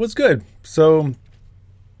 But it was good. So,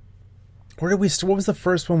 what was the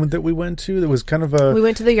first one that we went to? That was kind of We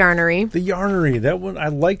went to the yarnery. the Yarnery. That one, I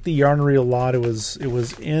liked the Yarnery a lot. It was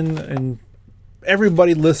in, and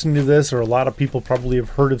everybody listening to this, or a lot of people probably have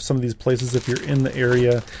heard of some of these places if you're in the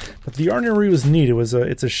area. But the Yarnery was neat.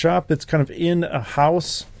 It's a shop that's kind of in a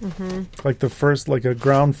house, like the first, like a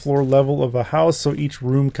ground floor level of a house. So each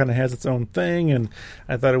room kind of has its own thing, and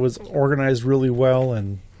I thought it was organized really well,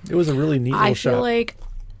 and it was a really neat little I shop. feel like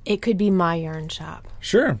it could be my yarn shop.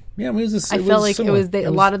 Sure. Yeah, I mean, I felt like similar. it was a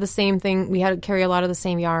lot of the same thing. We had to carry a lot of the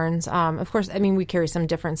same yarns. Of course, I mean, we carry some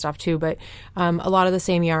different stuff too, but a lot of the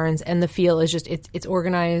same yarns, and the feel is just, it's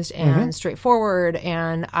organized and straightforward.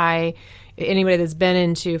 And anybody that's been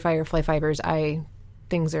into Firefly Fibers,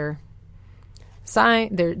 things are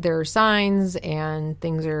there are signs, and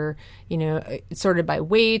things are, sorted by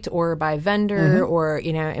weight or by vendor, or,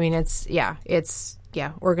 I mean, it's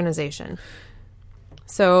organization.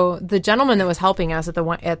 So the gentleman that was helping us at the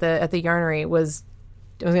yarnery was,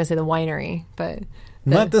 I was going to say the winery, but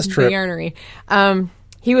Not this trip. The yarnery.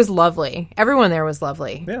 He was lovely. Everyone there was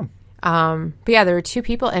lovely. Yeah. But yeah, there were 2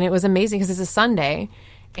 people, and it was amazing because it's a Sunday,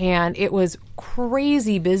 and it was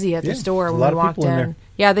crazy busy at the Yeah, store a when lot we of walked people in in. there.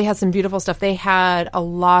 Yeah, they had some beautiful stuff. They had a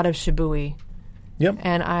lot of shibui, Yep.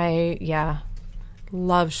 and I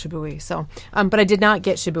love shibui. So, but I did not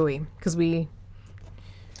get shibui because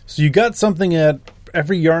So you got something at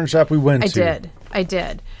every yarn shop we went to. I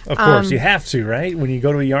did. Of course, you have to, right? When you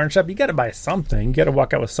go to a yarn shop, you got to buy something. You got to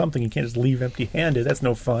walk out with something. You can't just leave empty-handed. That's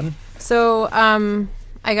no fun. So,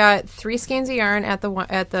 I got 3 skeins of yarn at the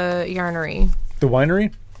yarnery. The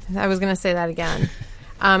winery? I was going to say that again.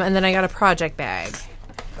 And then I got a project bag.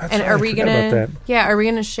 That's And right, are I we forgot gonna? about that. Yeah, are we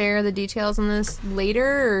gonna share the details on this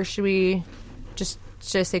later, or should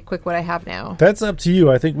I say quick what I have now? That's up to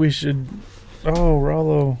you. I think we should. Oh,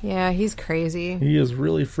 Rollo. Yeah, he's crazy. He is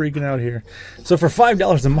really freaking out here. So for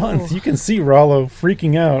 $5 a month, you can see Rollo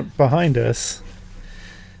freaking out behind us.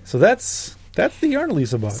 So that's the yarn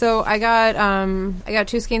Lisa bought. So I got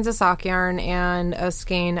 2 skeins of sock yarn and a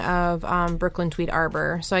skein of Brooklyn Tweed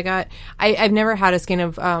Arbor. So I've never had a skein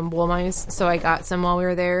of wool mice, so I got some while we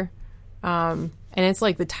were there. And it's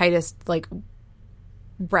like the tightest like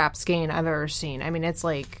wrap skein I've ever seen. I mean, it's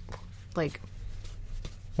like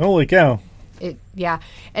Holy cow. it. Yeah,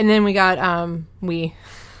 and then we got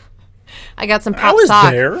I got some I pop was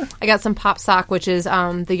sock. there. I got some pop sock, which is the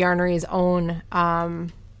yarnery's own.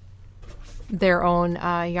 Their own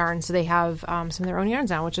yarn, so they have some of their own yarns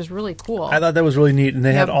now, which is really cool. I thought that was really neat. And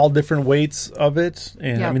they had Yep. all different weights of it.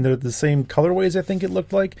 And I Yep. mean, they're the same colorways, I think it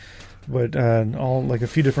looked like. But all like a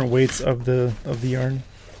few different weights of the yarn.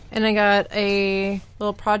 And I got a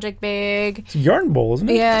little project bag. It's a yarn bowl, isn't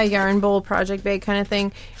it? Yeah, yarn bowl project bag kind of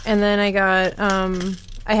thing. And then I got,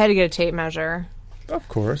 I had to get a tape measure. Of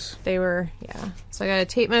course. They were, yeah. So I got a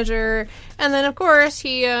tape measure. And then, of course,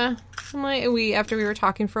 after we were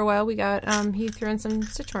talking for a while, he threw in some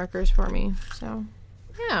stitch markers for me. So,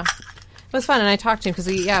 yeah. It was fun. And I talked to him because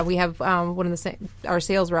we have one of the same, our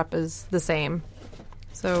sales rep is the same.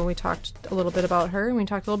 So we talked a little bit about her, and we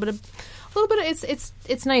talked a little bit of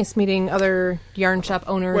it's nice meeting other yarn shop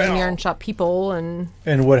owners and yarn shop people. And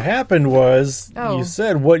what happened was Oh. you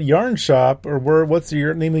said, what yarn shop, or what's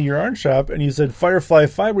the name of your yarn shop? And you said Firefly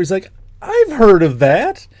Fiber. He's like, I've heard of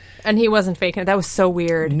that. And he wasn't faking it. That was so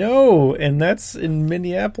weird. No, and that's in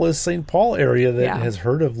Minneapolis, St. Paul area that Yeah. has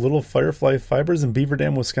heard of little Firefly Fibers in Beaver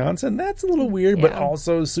Dam, Wisconsin. That's a little weird, but Yeah.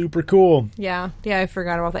 also super cool. Yeah, I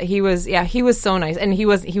forgot about that. He was so nice, and he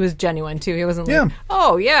was genuine too. He wasn't like, Yeah.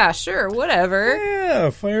 oh yeah, sure, whatever. Yeah,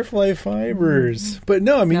 Firefly Fibers. But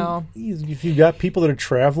no, I mean, No. if you've got people that are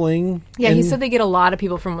traveling. Yeah, he and- said they get a lot of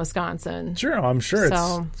people from Wisconsin. Sure, I'm sure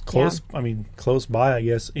So, it's close. yeah. I mean, close by, I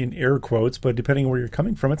guess, in air quotes, but depending on where you're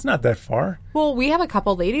coming from, it's not that far. Well, we have a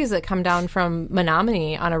couple ladies that come down from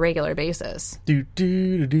Menominee on a regular basis. Do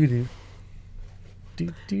do do do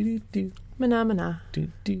do do do do Menomina. do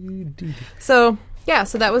do do. So yeah,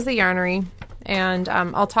 so that was the yarnery, and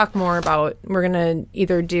I'll talk more about. We're gonna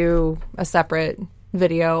either do a separate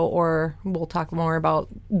video or we'll talk more about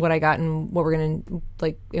what I got and what we're gonna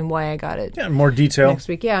like and why I got it Yeah, more detail. next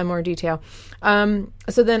week. Yeah, in more detail.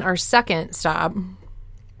 So then our second stop.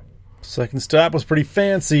 Second stop was pretty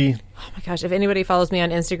fancy. Oh my gosh! If anybody follows me on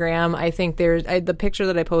Instagram, I think the picture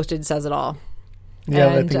that I posted says it all. Yeah, I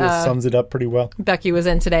And, think it sums it up pretty well. Becky was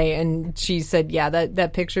in today, and she said, "Yeah,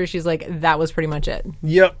 that picture." She's like, "That was pretty much it."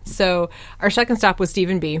 Yep. So our second stop was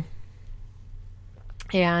Stephen B,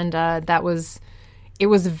 and it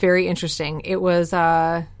was very interesting. It was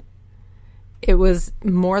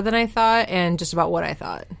more than I thought, and just about what I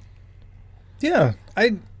thought. Yeah,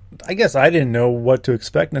 I guess I didn't know what to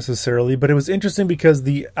expect necessarily, but it was interesting because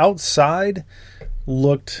the outside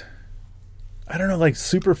looked, I don't know, like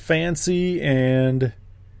super fancy and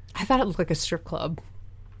I thought it looked like a strip club.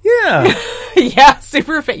 yeah. Yeah,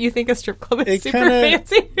 super. You think a strip club is It super kinda-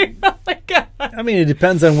 fancy? Oh my god! I mean, it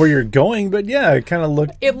depends on where you're going, but yeah, it kind of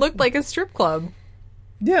looked, It looked like a strip club,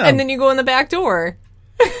 yeah. and then you go in the back door.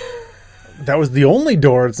 That was the only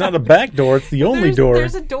door. It's not a back door. It's the only door.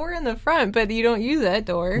 There's a door in the front, but you don't use that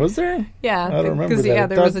door. Was there? Yeah, I don't remember because that. I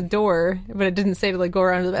there was thought- a door, but it didn't say to like go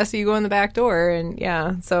around to the back. So you go in the back door, and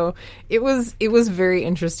yeah, so it was very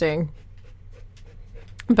interesting.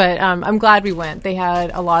 But I'm glad we went. They had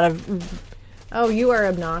a lot of. Oh, you are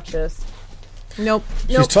obnoxious. Nope.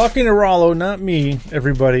 She's talking to Rollo, not me.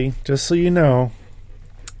 Everybody, just so you know.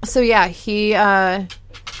 So yeah, he.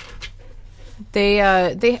 They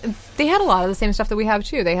had a lot of the same stuff that we have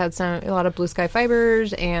too. They had a lot of Blue Sky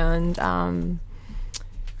Fibers and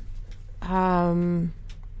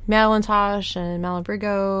Malintosh and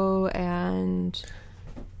Malabrigo and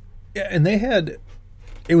Yeah, and they had.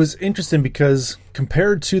 It was interesting because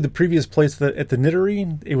compared to the previous place at the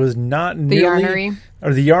knittery, it was not the nearly yarnery,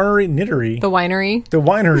 or the yarnery knittery, the winery. the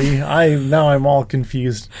winery. I'm all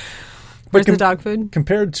confused. Where's com- the dog food?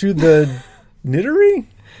 Compared to the knittery,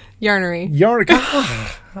 Yarnery.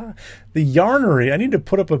 The yarnery. I need to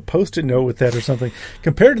put up a post-it note with that or something.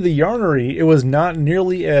 Compared to the yarnery, it was not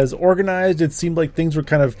nearly as organized. It seemed like things were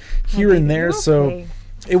kind of here and there. So Okay.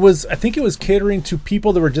 it was. I think it was catering to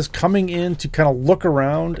people that were just coming in to kind of look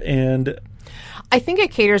around and. I think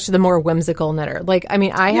it caters to the more whimsical knitter. Like, I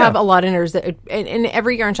mean, I have a lot of knitters that, and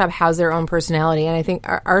every yarn shop has their own personality. And I think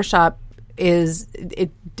our shop is,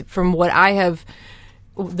 from what I have,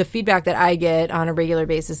 the feedback that I get on a regular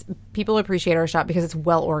basis, people appreciate our shop because it's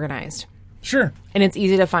well organized. Sure. And it's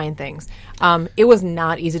easy to find things. It was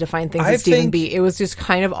not easy to find things I at Stephen think- B. It was just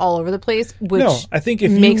kind of all over the place, which No, I think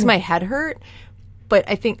if makes you- my head hurt. But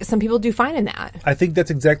I think some people do fine in that. I think that's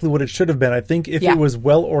exactly what it should have been. I think if Yeah. it was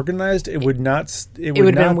well organized, it would not. It would've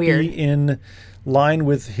would been not weird. be in line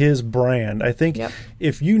with his brand. I think Yep.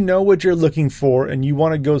 if you know what you're looking for and you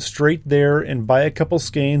want to go straight there and buy a couple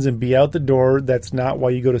skeins and be out the door, that's not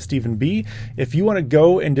why you go to Stephen B. If you want to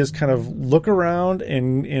go and just kind of look around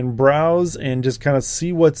and browse and just kind of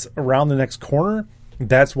see what's around the next corner,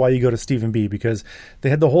 that's why you go to Stephen B, because they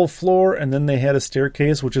had the whole floor and then they had a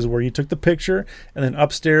staircase, which is where you took the picture, and then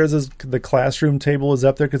upstairs is the classroom table is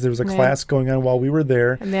up there because there was a Right. class going on while we were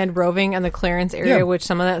there. And they had roving and the clearance area, Yeah. which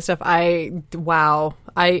some of that stuff,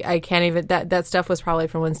 I can't even, that stuff was probably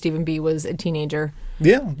from when Stephen B was a teenager.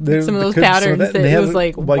 Yeah, Some of those patterns that they it had, was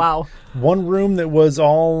like, wow. One room that was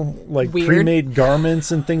all like Weird. pre-made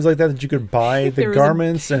garments and things like that you could buy the There was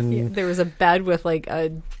garments and There was a bed with like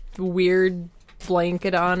a weird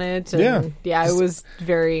blanket on it. And Yeah. it was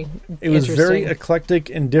very it was very interesting. eclectic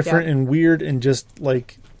and different Yeah. and weird and just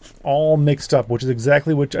like all mixed up, which is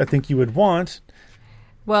exactly what I think you would want.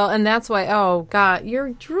 Well, and that's why, oh God,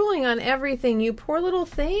 you're drooling on everything, you poor little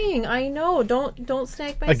thing. I know. Don't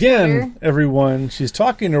snag my Again, sweater. everyone, she's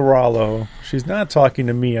talking to Rollo. She's not talking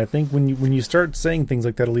to me. I think when you start saying things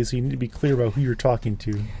like that, Elisa, you need to be clear about who you're talking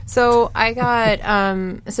to. So I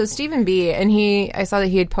got so Stephen B, and I saw that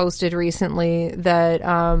he had posted recently that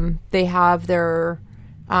they have their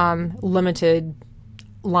limited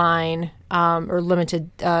line or limited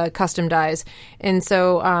custom dyes. And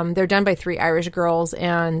so they're done by 3 Irish girls.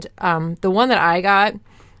 And the one that I got,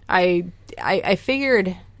 I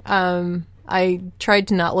figured, I tried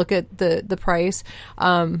to not look at the price,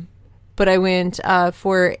 but I went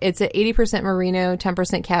for, it's at 80% merino,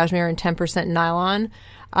 10% cashmere, and 10% nylon.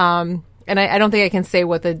 And I don't think I can say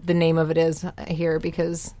what the name of it is here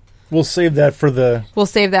because we'll save that for next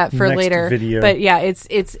later video. But yeah,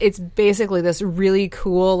 it's basically this really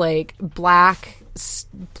cool like black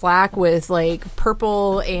with like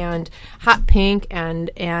purple and hot pink and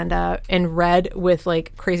red with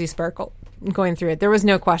like crazy sparkle going through it. There was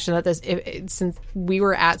no question that since we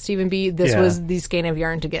were at Stephen B, this was the skein of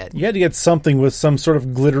yarn to get. You had to get something with some sort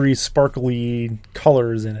of glittery, sparkly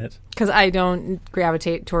colors in it. Because I don't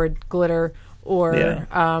gravitate toward glitter or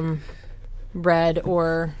red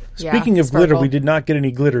or Speaking of sparkle. glitter, we did not get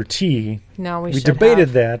any glitter tea. No, we debated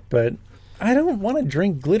that, but I don't want to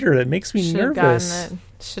drink glitter. That makes me nervous.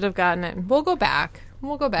 Should have gotten it. We'll go back.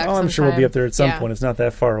 Oh, I'm sure we'll be up there at some point. It's not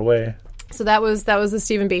that far away. So that was the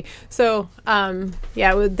Stephen B. So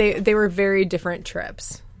they were very different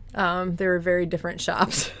trips. They were very different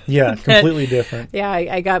shops. Yeah, completely different. Yeah,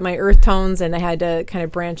 I got my earth tones, and I had to kind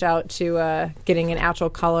of branch out to getting an actual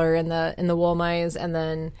color in the Woolmize, and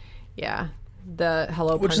then the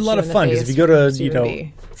Hello Punch, which is a lot of fun because if you go to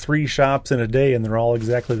 3 shops in a day and they're all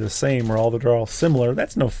exactly the same or they're all similar,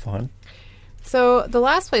 that's no fun. So the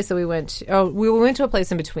last place that we went to, we went to a place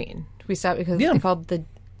in between. We stopped because they called the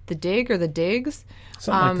Dig or the Digs,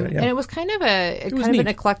 something like that. Yeah. And it was kind of an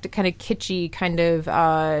eclectic, kind of kitschy kind of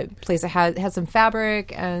place. It had some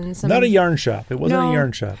fabric and some. Not a yarn shop. It wasn't a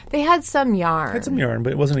yarn shop. They had some yarn.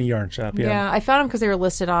 But it wasn't a yarn shop. Yeah, I found them because they were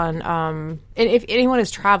listed on. And if anyone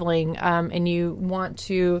is traveling and you want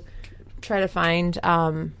to try to find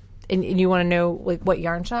and you want to know like what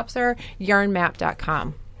yarn shops are,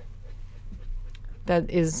 yarnmap.com.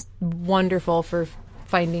 That is wonderful for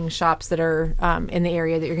finding shops that are in the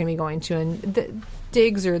area that you're going to be going to, and the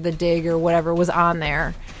Digs or the Dig or whatever was on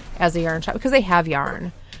there as a yarn shop because they have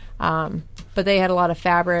yarn, but they had a lot of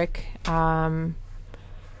fabric and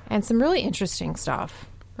some really interesting stuff.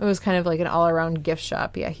 It was kind of like an all-around gift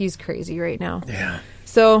shop. Yeah, he's crazy right now. Yeah.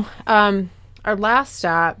 So our last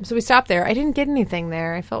stop, so we stopped there. I didn't get anything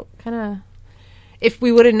there. I felt kind of, if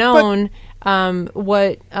we would have known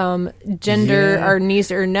what gender our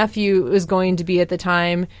niece or nephew was going to be at the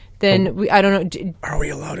time, then I don't know. Are we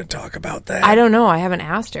allowed to talk about that? I don't know. I haven't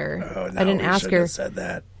asked her. Oh, no, I didn't ask her. Have said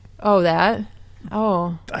that. Oh, that?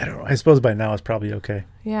 Oh. I don't know. I suppose by now it's probably okay.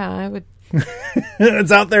 Yeah, I would.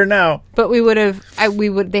 It's out there now. But we would have.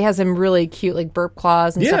 They had some really cute like burp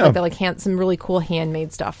claws and stuff like that. Like some really cool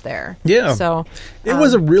handmade stuff there. Yeah. So it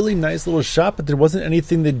was a really nice little shop, but there wasn't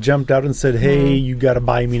anything that jumped out and said, "Hey, you got to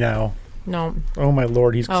buy me now." No. Oh my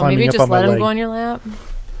Lord, he's climbing up on my leg. Maybe just let him go on your lap.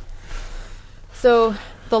 So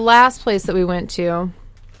the last place that we went to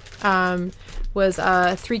was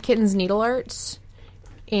 3 Kittens Needle Arts,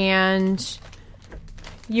 and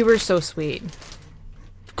you were so sweet.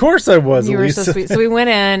 Of course I was. You were so sweet. So we went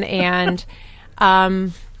in, and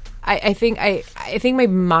I think my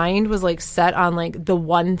mind was like set on like the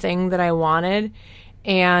one thing that I wanted,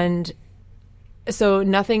 and so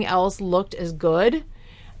nothing else looked as good.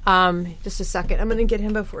 Just a second. I'm going to get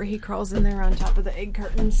him before he crawls in there on top of the egg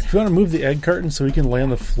cartons. If you want to move the egg carton so we can lay on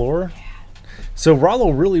the floor. So Rollo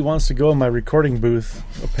really wants to go in my recording booth,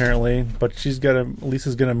 apparently, but Lisa's going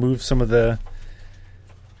to move some of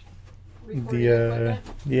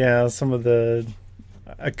some of the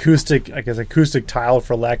acoustic tile,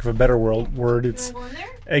 for lack of a better word. It's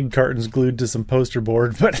egg cartons glued to some poster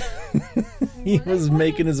board, but he was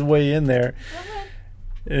making his way in there.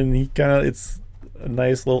 And it's a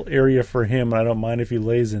nice little area for him, and I don't mind if he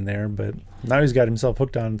lays in there, but now he's got himself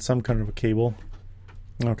hooked on some kind of a cable.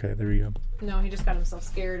 Okay, there you go. No, he just got himself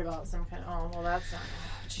scared about some kind of... Oh, well, that's not...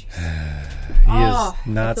 He has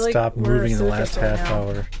not stopped moving in the last half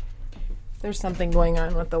hour. There's something going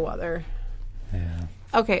on with the weather. Yeah.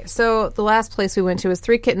 Okay, so the last place we went to was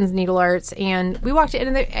 3 Kittens Needle Arts, and we walked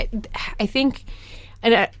in, and I think...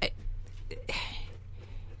 And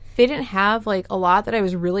they didn't have, like, a lot that I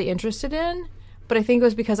was really interested in, but I think it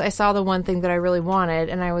was because I saw the one thing that I really wanted,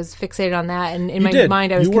 and I was fixated on that, and in my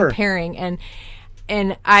mind I was comparing,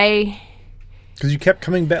 and I... Because you kept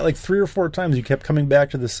coming back, like 3 or 4 times, you kept coming back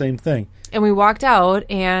to the same thing. And we walked out,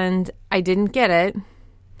 and I didn't get it, and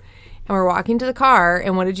we're walking to the car,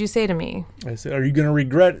 and what did you say to me? I said, are you going to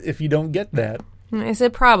regret if you don't get that? And I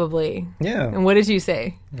said, probably. Yeah. And what did you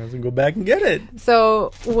say? I was going to go back and get it.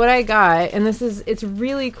 So what I got, and it's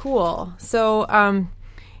really cool. So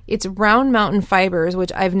it's Round Mountain Fibers,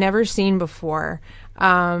 which I've never seen before.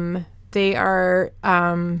 They are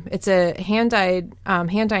it's a hand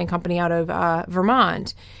dyeing company out of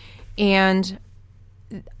Vermont, and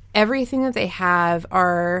everything that they have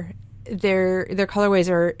are their colorways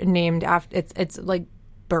are named after it's like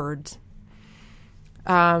birds.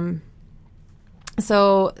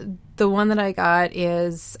 So the one that I got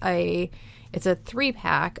is it's a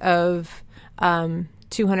 3-pack of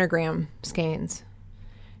 200-gram skeins,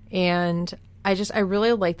 and I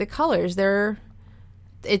really like the colors.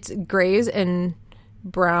 It's grays and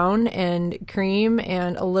brown and cream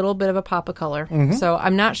and a little bit of a pop of color. Mm-hmm. So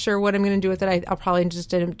I'm not sure what I'm going to do with it. I'll probably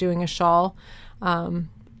just end up doing a shawl. And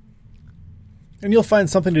you'll find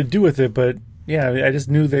something to do with it, but yeah, I just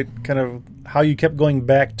knew that kind of how you kept going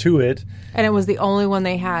back to it. And it was the only one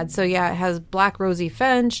they had. So yeah, it has black rosy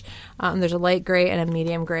finch. There's a light gray and a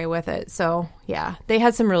medium gray with it. So yeah, they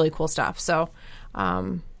had some really cool stuff. So,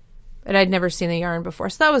 and I'd never seen the yarn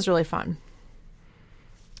before. So that was really fun.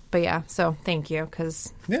 But yeah, so thank you,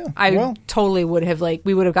 because I totally would have,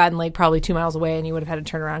 we would have gotten probably 2 miles away, and you would have had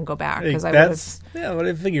to turn around and go back. Because what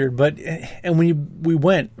I figured. But and when we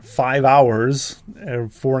went 5 hours, or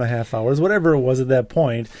 4.5 hours, whatever it was at that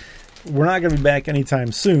point, we're not going to be back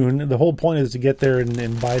anytime soon. The whole point is to get there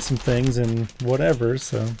and buy some things and whatever.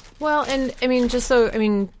 So well, and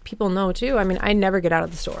people know too. I never get out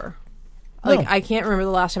of the store. No. I can't remember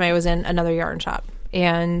the last time I was in another yarn shop,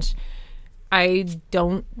 and I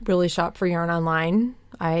don't really shop for yarn online.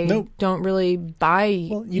 I don't really buy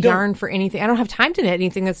yarn for anything. I don't have time to knit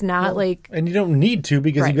anything that's not And you don't need to,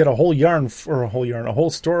 because you've got a whole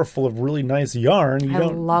store full of really nice yarn. I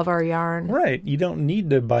love our yarn. Right. You don't need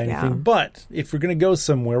to buy anything. But if we're going to go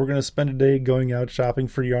somewhere, we're going to spend a day going out shopping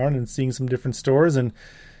for yarn and seeing some different stores, and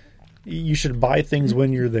you should buy things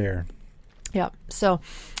when you're there. Yep. So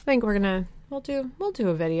I think we'll do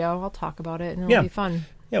a video. I'll talk about it, and it'll be fun.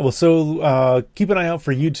 Yeah, well, so keep an eye out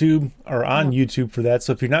for YouTube, or on YouTube for that.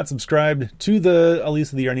 So if you're not subscribed to the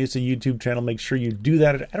Alisa the Yarnista YouTube channel, make sure you do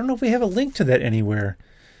that. I don't know if we have a link to that anywhere.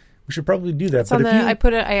 We should probably do that.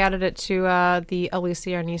 I added it to the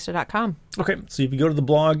AlisaYarnista.com. Okay, so if you go to the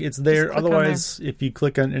blog, it's there. Otherwise, if you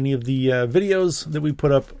click on any of the videos that we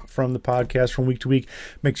put up from the podcast from week to week,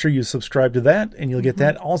 make sure you subscribe to that, and you'll get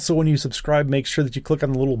that. Also, when you subscribe, make sure that you click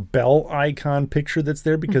on the little bell icon picture that's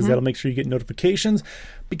there, because that'll make sure you get notifications,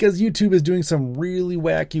 because YouTube is doing some really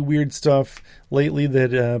wacky, weird stuff lately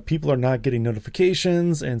that people are not getting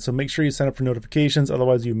notifications, and so make sure you sign up for notifications,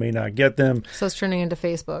 otherwise you may not get them. So it's turning into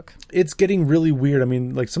Facebook. It's getting really weird.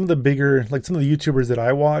 Some of the YouTubers that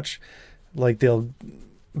I watch,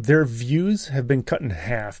 their views have been cut in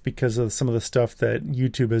half because of some of the stuff that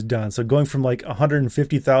YouTube has done. So going from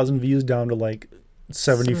 150,000 views down to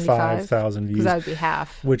 75,000 views. Because that would be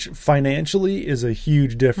half. Which financially is a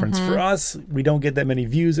huge difference. For us, we don't get that many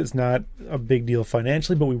views. It's not a big deal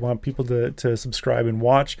financially, but we want people to subscribe and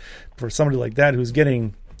watch. For somebody like that who's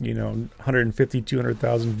getting 150,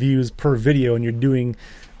 200,000 views per video, and you're doing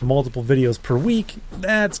multiple videos per week,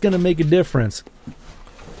 that's going to make a difference.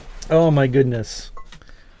 Oh my goodness.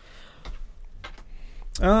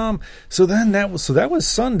 So that was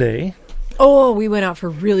Sunday. Oh, we went out for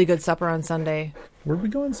really good supper on Sunday. Where'd we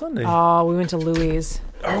go on Sunday? Oh, we went to Louis.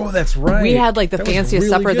 Oh, that's right. We had the fanciest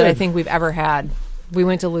supper that I think we've ever had. We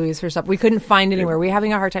went to Louis for supper. We couldn't find anywhere. We're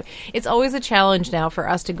having a hard time. It's always a challenge now for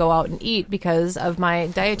us to go out and eat because of my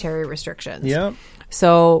dietary restrictions. Yeah.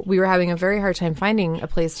 So we were having a very hard time finding a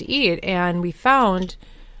place to eat, and we found...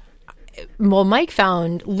 Well, Mike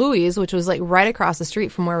found Louis, which was right across the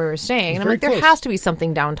street from where we were staying. And I'm like, there has to be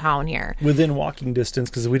something downtown here. Within walking distance,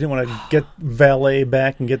 because we didn't want to get valet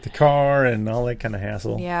back and get the car and all that kind of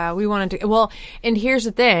hassle. Yeah, we wanted to. Well, and here's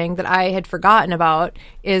the thing that I had forgotten about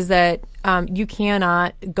is that you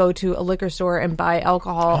cannot go to a liquor store and buy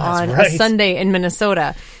alcohol on a Sunday in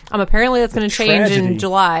Minnesota. Apparently that's going to change in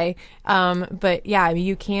July. But yeah,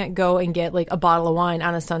 you can't go and get a bottle of wine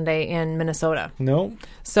on a Sunday in Minnesota. No.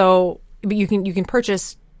 So, but you can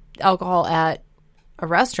purchase alcohol at a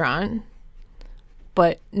restaurant,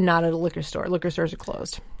 but not at a liquor store. Liquor stores are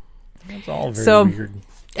closed. That's all very weird.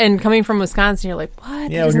 And coming from Wisconsin, you're like, what?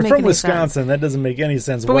 Yeah, when you're from Wisconsin, that doesn't make any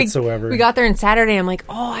sense whatsoever. We got there on Saturday. I'm like,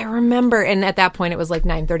 oh, I remember. And at that point, it was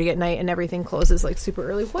 9:30 at night, and everything closes super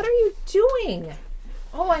early. What are you doing?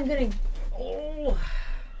 Oh, I'm going to... Oh...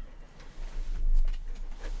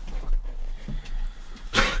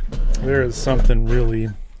 There is something really...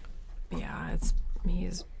 Yeah, he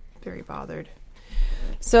is very bothered.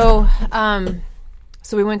 So,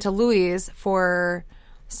 so we went to Louis for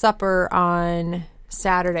supper on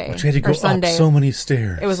Saturday. Which we had to go Sunday. Up so many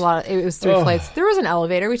stairs. It was a lot. It was 3 flights. There was an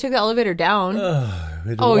elevator. We took the elevator down.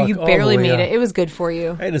 had to Oh, walk you all barely the way made up. it. It was good for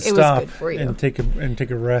you. I had to it stop was good for you. and take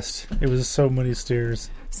a rest. It was so many stairs.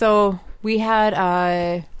 So we had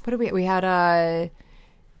what did we? We had an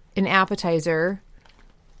appetizer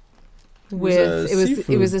with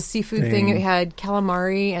it was a seafood thing. It had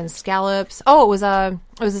calamari and scallops. Oh, it was a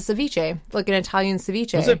ceviche, like an Italian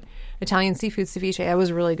ceviche. Was it? Italian seafood ceviche. That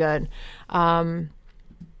was really good. And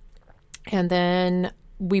then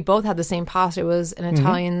we both had the same pasta. It was an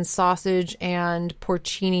Italian sausage and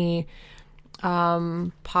porcini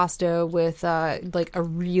pasta with like a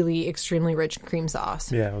really extremely rich cream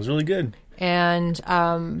sauce. Yeah, it was really good. And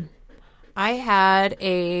I had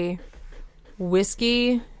a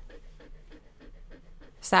whiskey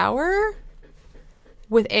sour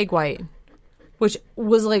with egg white, which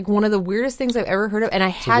was like one of the weirdest things I've ever heard of, and I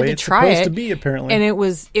had to try it. It's supposed to be, apparently, and it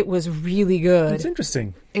was really good. It's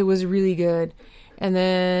interesting. It was really good. And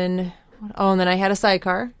then I had a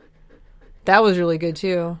sidecar. That was really good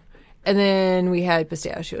too. And then we had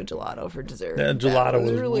pistachio gelato for dessert. That gelato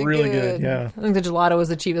was really good. Yeah, I think the gelato was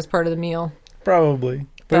the cheapest part of the meal. Probably,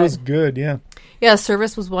 but it was good. Yeah. Yeah,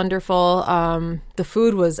 service was wonderful. The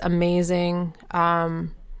food was amazing.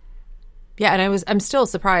 Yeah, and I'm still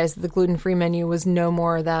surprised that the gluten-free menu was no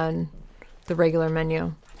more than the regular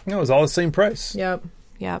menu. It was all the same price. Yep.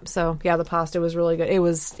 So yeah, the pasta was really good. It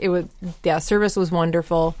was yeah, service was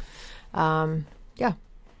wonderful. Yeah.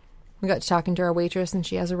 We got to talking to our waitress, and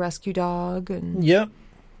she has a rescue dog, and yep.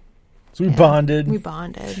 So we bonded.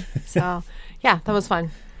 So yeah, that was fun.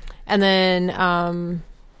 And then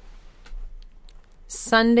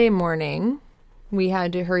Sunday morning, we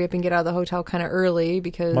had to hurry up and get out of the hotel kind of early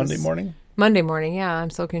because Monday morning, yeah. I'm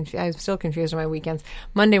still confused on my weekends.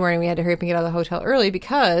 Monday morning, we had to hurry up and get out of the hotel early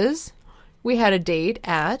because we had a date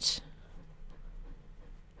at.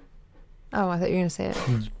 Oh, I thought you were going to say it.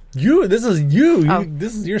 This is you.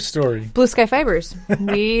 This is your story. Blue Sky Fibers.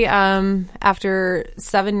 We, after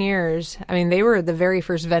 7 years, I mean, they were the very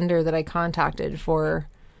first vendor that I contacted for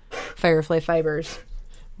Firefly Fibers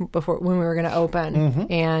when we were going to open.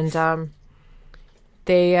 And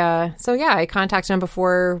I contacted them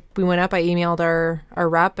before we went up. I emailed our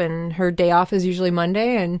rep, and her day off is usually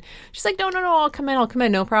Monday, and she's like, no, I'll come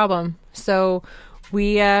in, no problem. So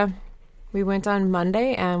we went on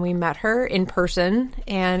Monday, and we met her in person,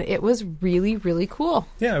 and it was really, really cool.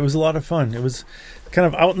 Yeah, it was a lot of fun. It was kind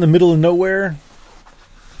of out in the middle of nowhere.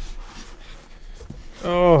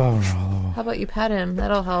 Oh. How about you pet him?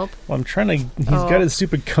 That'll help. Well, I'm trying to. He's got his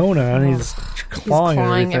stupid cone on. He's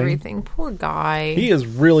clawing everything. Poor guy. He is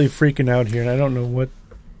really freaking out here, and I don't know what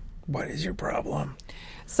is your problem.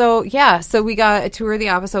 So we got a tour of the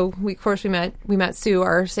office. So we met Sue,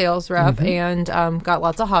 our sales rep, and got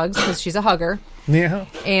lots of hugs because she's a hugger. Yeah.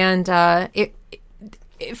 And it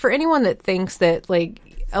for anyone that thinks that like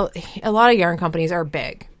a lot of yarn companies are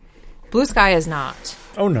big, Blue Sky is not.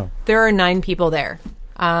 Oh no. There are 9 people there.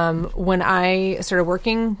 When I started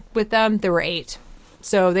working with them, there were 8.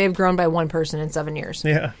 So they've grown by 1 person in 7 years.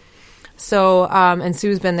 Yeah. So and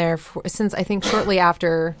Sue's been there since I think shortly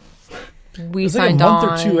after we signed on. Like a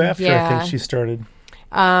month or 2 after I think she started.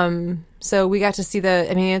 So we got to see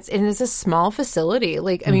it's a small facility.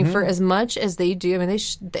 Like, I mean, for as much as they do, I mean,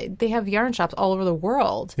 they have yarn shops all over the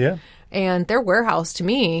world. Yeah. And their warehouse to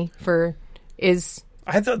me is.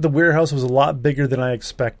 I thought the warehouse was a lot bigger than I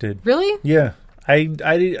expected. Really? Yeah. I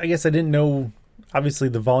guess I didn't know, obviously,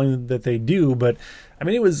 the volume that they do, but I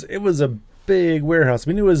mean, it was a big warehouse. I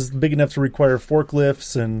mean, it was big enough to require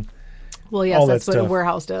forklifts and. Well, yes, that's what a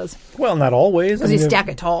warehouse does. Well, not always. Because you stack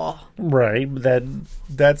it tall. Right.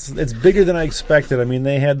 It's bigger than I expected. I mean,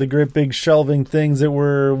 they had the great big shelving things that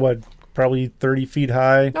were, probably 30 feet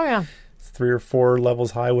high. Oh, yeah. 3 or 4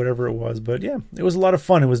 levels high, whatever it was. But yeah, it was a lot of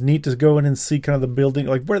fun. It was neat to go in and see kind of the building,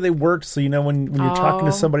 like where they worked. So, when you're talking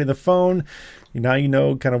to somebody on the phone, now you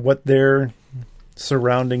know kind of what their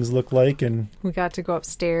surroundings look like. And we got to go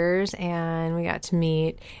upstairs and we got to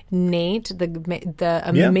meet Nate, the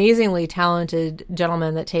amazingly talented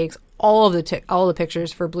gentleman that takes all the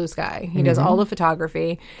pictures for Blue Sky. He does all the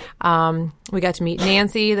photography. We got to meet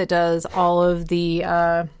Nancy that does all of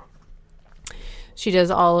the she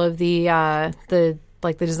does all of the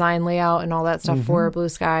design layout and all that stuff for Blue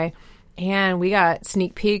Sky. And we got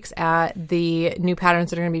sneak peeks at the new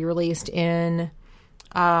patterns that are going to be released in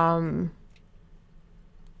for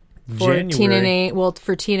January.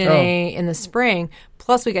 TNA in the spring.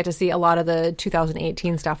 Plus, we got to see a lot of the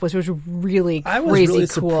 2018 stuff, which was really crazy cool. I was really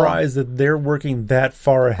surprised that they're working that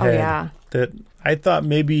far ahead. Oh, yeah. That I thought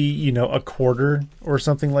maybe, a quarter or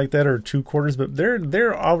something like that, or 2 quarters, but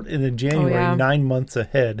they're out in the January 9 months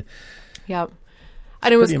ahead. Yep.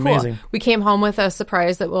 And it was cool. Amazing. We came home with a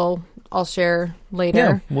surprise that I'll share later.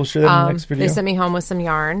 Yeah, we'll share that in the next video. They sent me home with some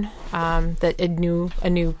yarn. That a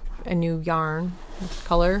new yarn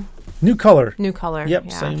color. New color. Yeah.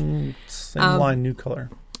 Yep, same line, new color.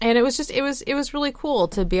 And it was really cool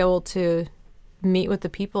to be able to meet with the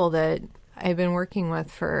people that I've been working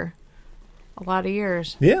with for a lot of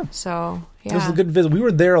years. Yeah. So, yeah. It was a good visit. We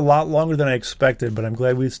were there a lot longer than I expected, but I'm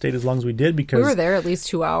glad we stayed as long as we did because we were there at least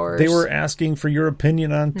 2 hours. They were asking for your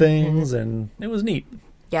opinion on things, and it was neat.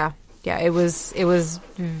 Yeah. Yeah, it was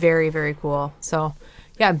very, very cool. So,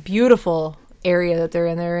 yeah, beautiful area that they're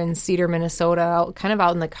in. They're in Cedar, Minnesota, kind of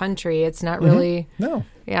out in the country. It's not really... No.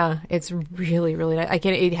 Yeah, it's really, really nice.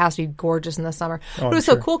 It has to be gorgeous in the summer. Oh, but it was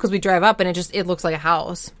so cool because we drive up and it looks like a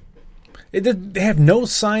house. They have no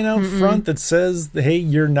sign out front that says, hey,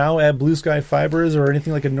 you're now at Blue Sky Fibers or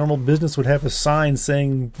anything like a normal business would have a sign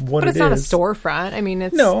saying what it is. But it's not a storefront. I mean,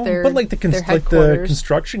 it's but like the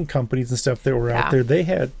construction companies and stuff that were out there, they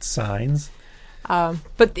had signs.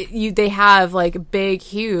 But they have like big,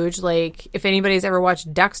 huge, like if anybody's ever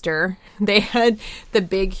watched Dexter, they had the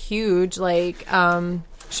big, huge, like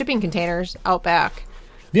shipping containers out back.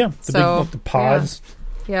 Yeah, the pods.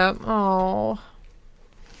 Yeah. Yep. Oh.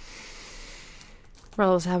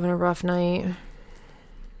 Rello's having a rough night.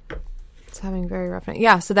 It's having a very rough night.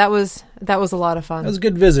 Yeah, so that was a lot of fun. That was a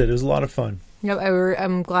good visit. It was a lot of fun. Yep,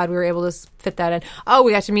 I'm glad we were able to fit that in. Oh,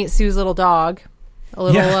 we got to meet Sue's little dog. A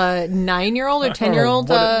little 9-year-old or 10-year-old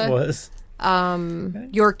what it was.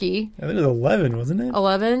 Yorkie. I think it was 11, wasn't it?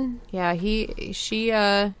 11? Yeah, she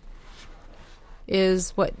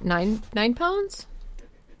is what, 9 pounds?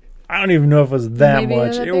 I don't even know if it was that Maybe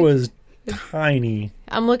much. that It big? was tiny.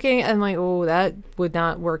 I'm looking, I'm like, oh, that would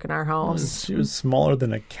not work in our house. She was smaller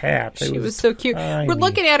than a cat. She was so cute. Tiny. We're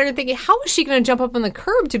looking at her and thinking, how is she going to jump up on the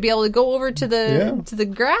curb to be able to go over to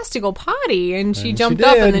the grass to go potty? And she jumped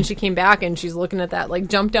up, and then she came back, and she's looking at that, like,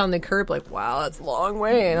 jump down the curb, like, wow, that's a long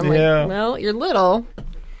way. And I'm like, well, you're little.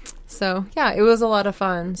 So, yeah, it was a lot of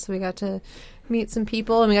fun. So we got to meet some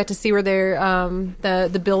people, and we got to see where they're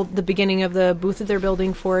the beginning of the booth that they're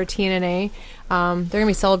building for TNNA. They're going to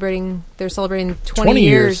be celebrating 20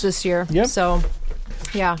 years this year. Yep. So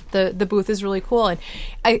yeah, the booth is really cool. And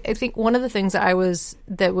I think one of the things that was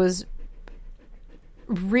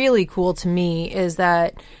really cool to me is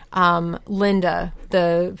that Linda,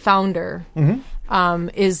 the founder,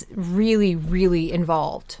 is really, really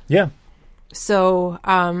involved. Yeah. So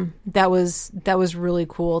that was really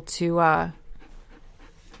cool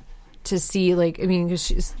to see, like, I mean,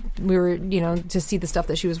 because we were, to see the stuff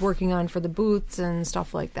that she was working on for the booths and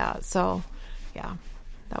stuff like that. So, yeah,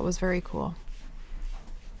 that was very cool.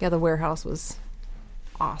 Yeah, the warehouse was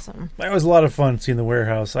awesome. That was a lot of fun seeing the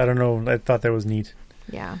warehouse. I don't know. I thought that was neat.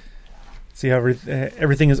 Yeah. See how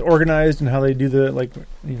everything is organized and how they do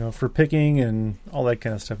the, for picking and all that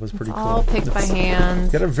kind of stuff was pretty cool. All picked by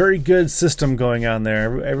hand. Got a very good system going on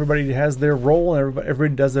there. Everybody has their role and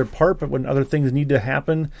everybody does their part, but when other things need to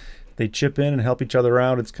happen, they chip in and help each other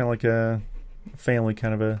out. It's kind of like a family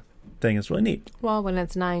kind of a thing. It's really neat. Well, when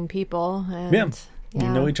it's 9 people. And, You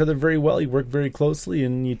know each other very well. You work very closely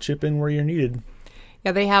and you chip in where you're needed.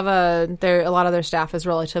 Yeah, they have a lot of their staff is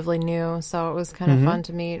relatively new, so it was kind of fun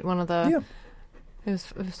to meet one of the. Yeah. It was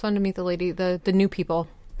fun to meet the lady, the new people.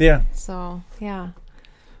 Yeah. So yeah.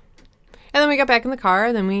 And then we got back in the car,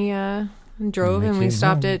 and then we drove, and we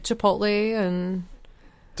stopped at Chipotle and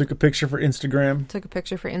took a picture for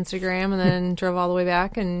Instagram. And then drove all the way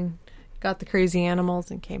back and got the crazy animals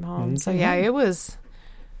and came home. So yeah, it was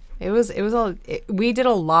we did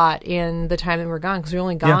a lot in the time that we were gone because we were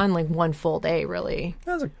only gone like one full day, really.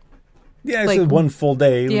 It's one full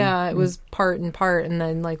day. Yeah, it was part and part, and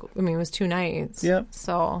then it was 2 nights. Yeah.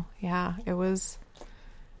 So yeah, it was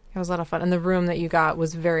a lot of fun, and the room that you got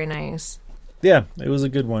was very nice. Yeah, it was a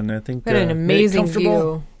good one. I think we had an amazing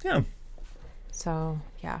view. Yeah. So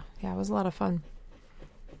yeah, it was a lot of fun.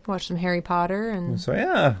 Watched some Harry Potter and. So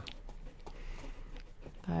yeah.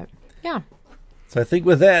 But yeah. So I think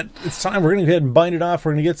with that, it's time. We're going to go ahead and bind it off.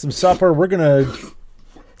 We're going to get some supper. We're going to...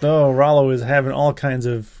 Oh, Rollo is having all kinds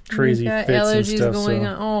of crazy fits and stuff. Going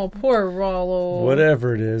on. Oh, poor Rollo.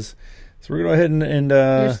 Whatever it is. So we're going to go ahead and...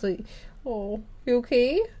 Oh, you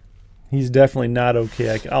okay? He's definitely not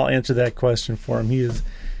okay. I'll answer that question for him. He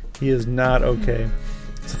is not okay.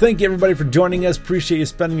 So thank you, everybody, for joining us. Appreciate you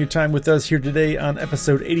spending your time with us here today on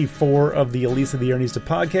episode 84 of the Elisa the Yarnista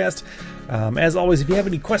podcast. As always, if you have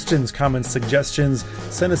any questions, comments, suggestions,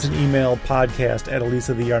 send us an email,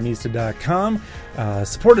 podcast@elisatheyarnista.com.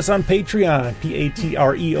 Support us on Patreon,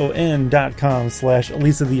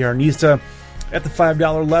 patreon.com/elisatheyarnista. At the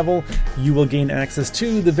 $5 level, you will gain access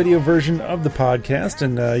to the video version of the podcast,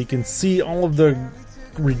 and you can see all of the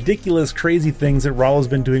ridiculous, crazy things that Rollo's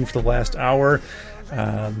been doing for the last hour.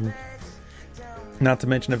 Not to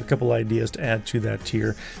mention I have a couple ideas to add to that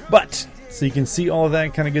tier. But, so you can see all of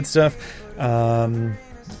that kind of good stuff.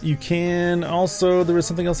 You can also, there was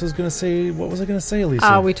something else I was going to say. What was I going to say,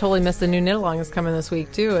 Elisa? We totally missed the new knit along that's coming this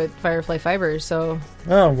week too at Firefly Fibers. So,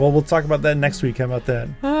 oh well, we'll talk about that next week. How about that?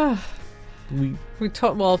 Well,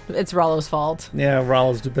 it's Rollo's fault. Yeah,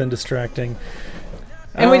 Rollo's been distracting.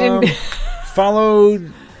 And we didn't follow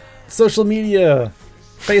social media.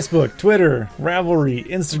 Facebook, Twitter, Ravelry,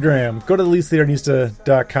 Instagram. Go to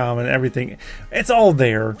elisathearnista.com and everything. It's all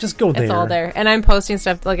there. Just go there. It's all there. And I'm posting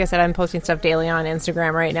stuff, like I said, I'm posting stuff daily on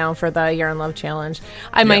Instagram right now for the Yarn Love Challenge.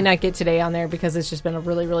 I might not get today on there because it's just been a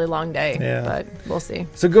really, really long day. Yeah. But we'll see.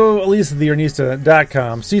 So go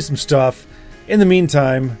elisathearnista.com, see some stuff. In the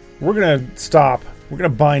meantime, we're going to stop. We're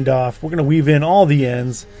going to bind off. We're going to weave in all the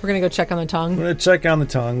ends. We're going to go check on the tongue. We're going to check on the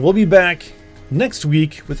tongue. We'll be back next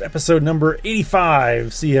week with episode number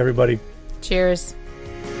 85. See you, everybody. Cheers.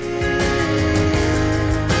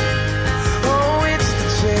 Oh, it's the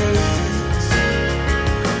change.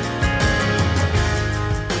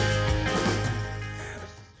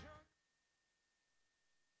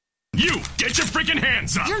 You, get your freaking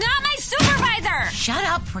hands up! You're not my supervisor! Shut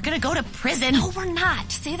up. We're gonna go to prison. No, we're not.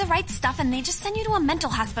 Say the right stuff and they just send you to a mental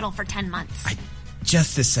hospital for 10 months. I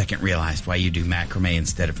just this second realized why you do macrame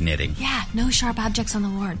instead of knitting. Yeah, no sharp objects on the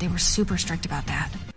ward. They were super strict about that.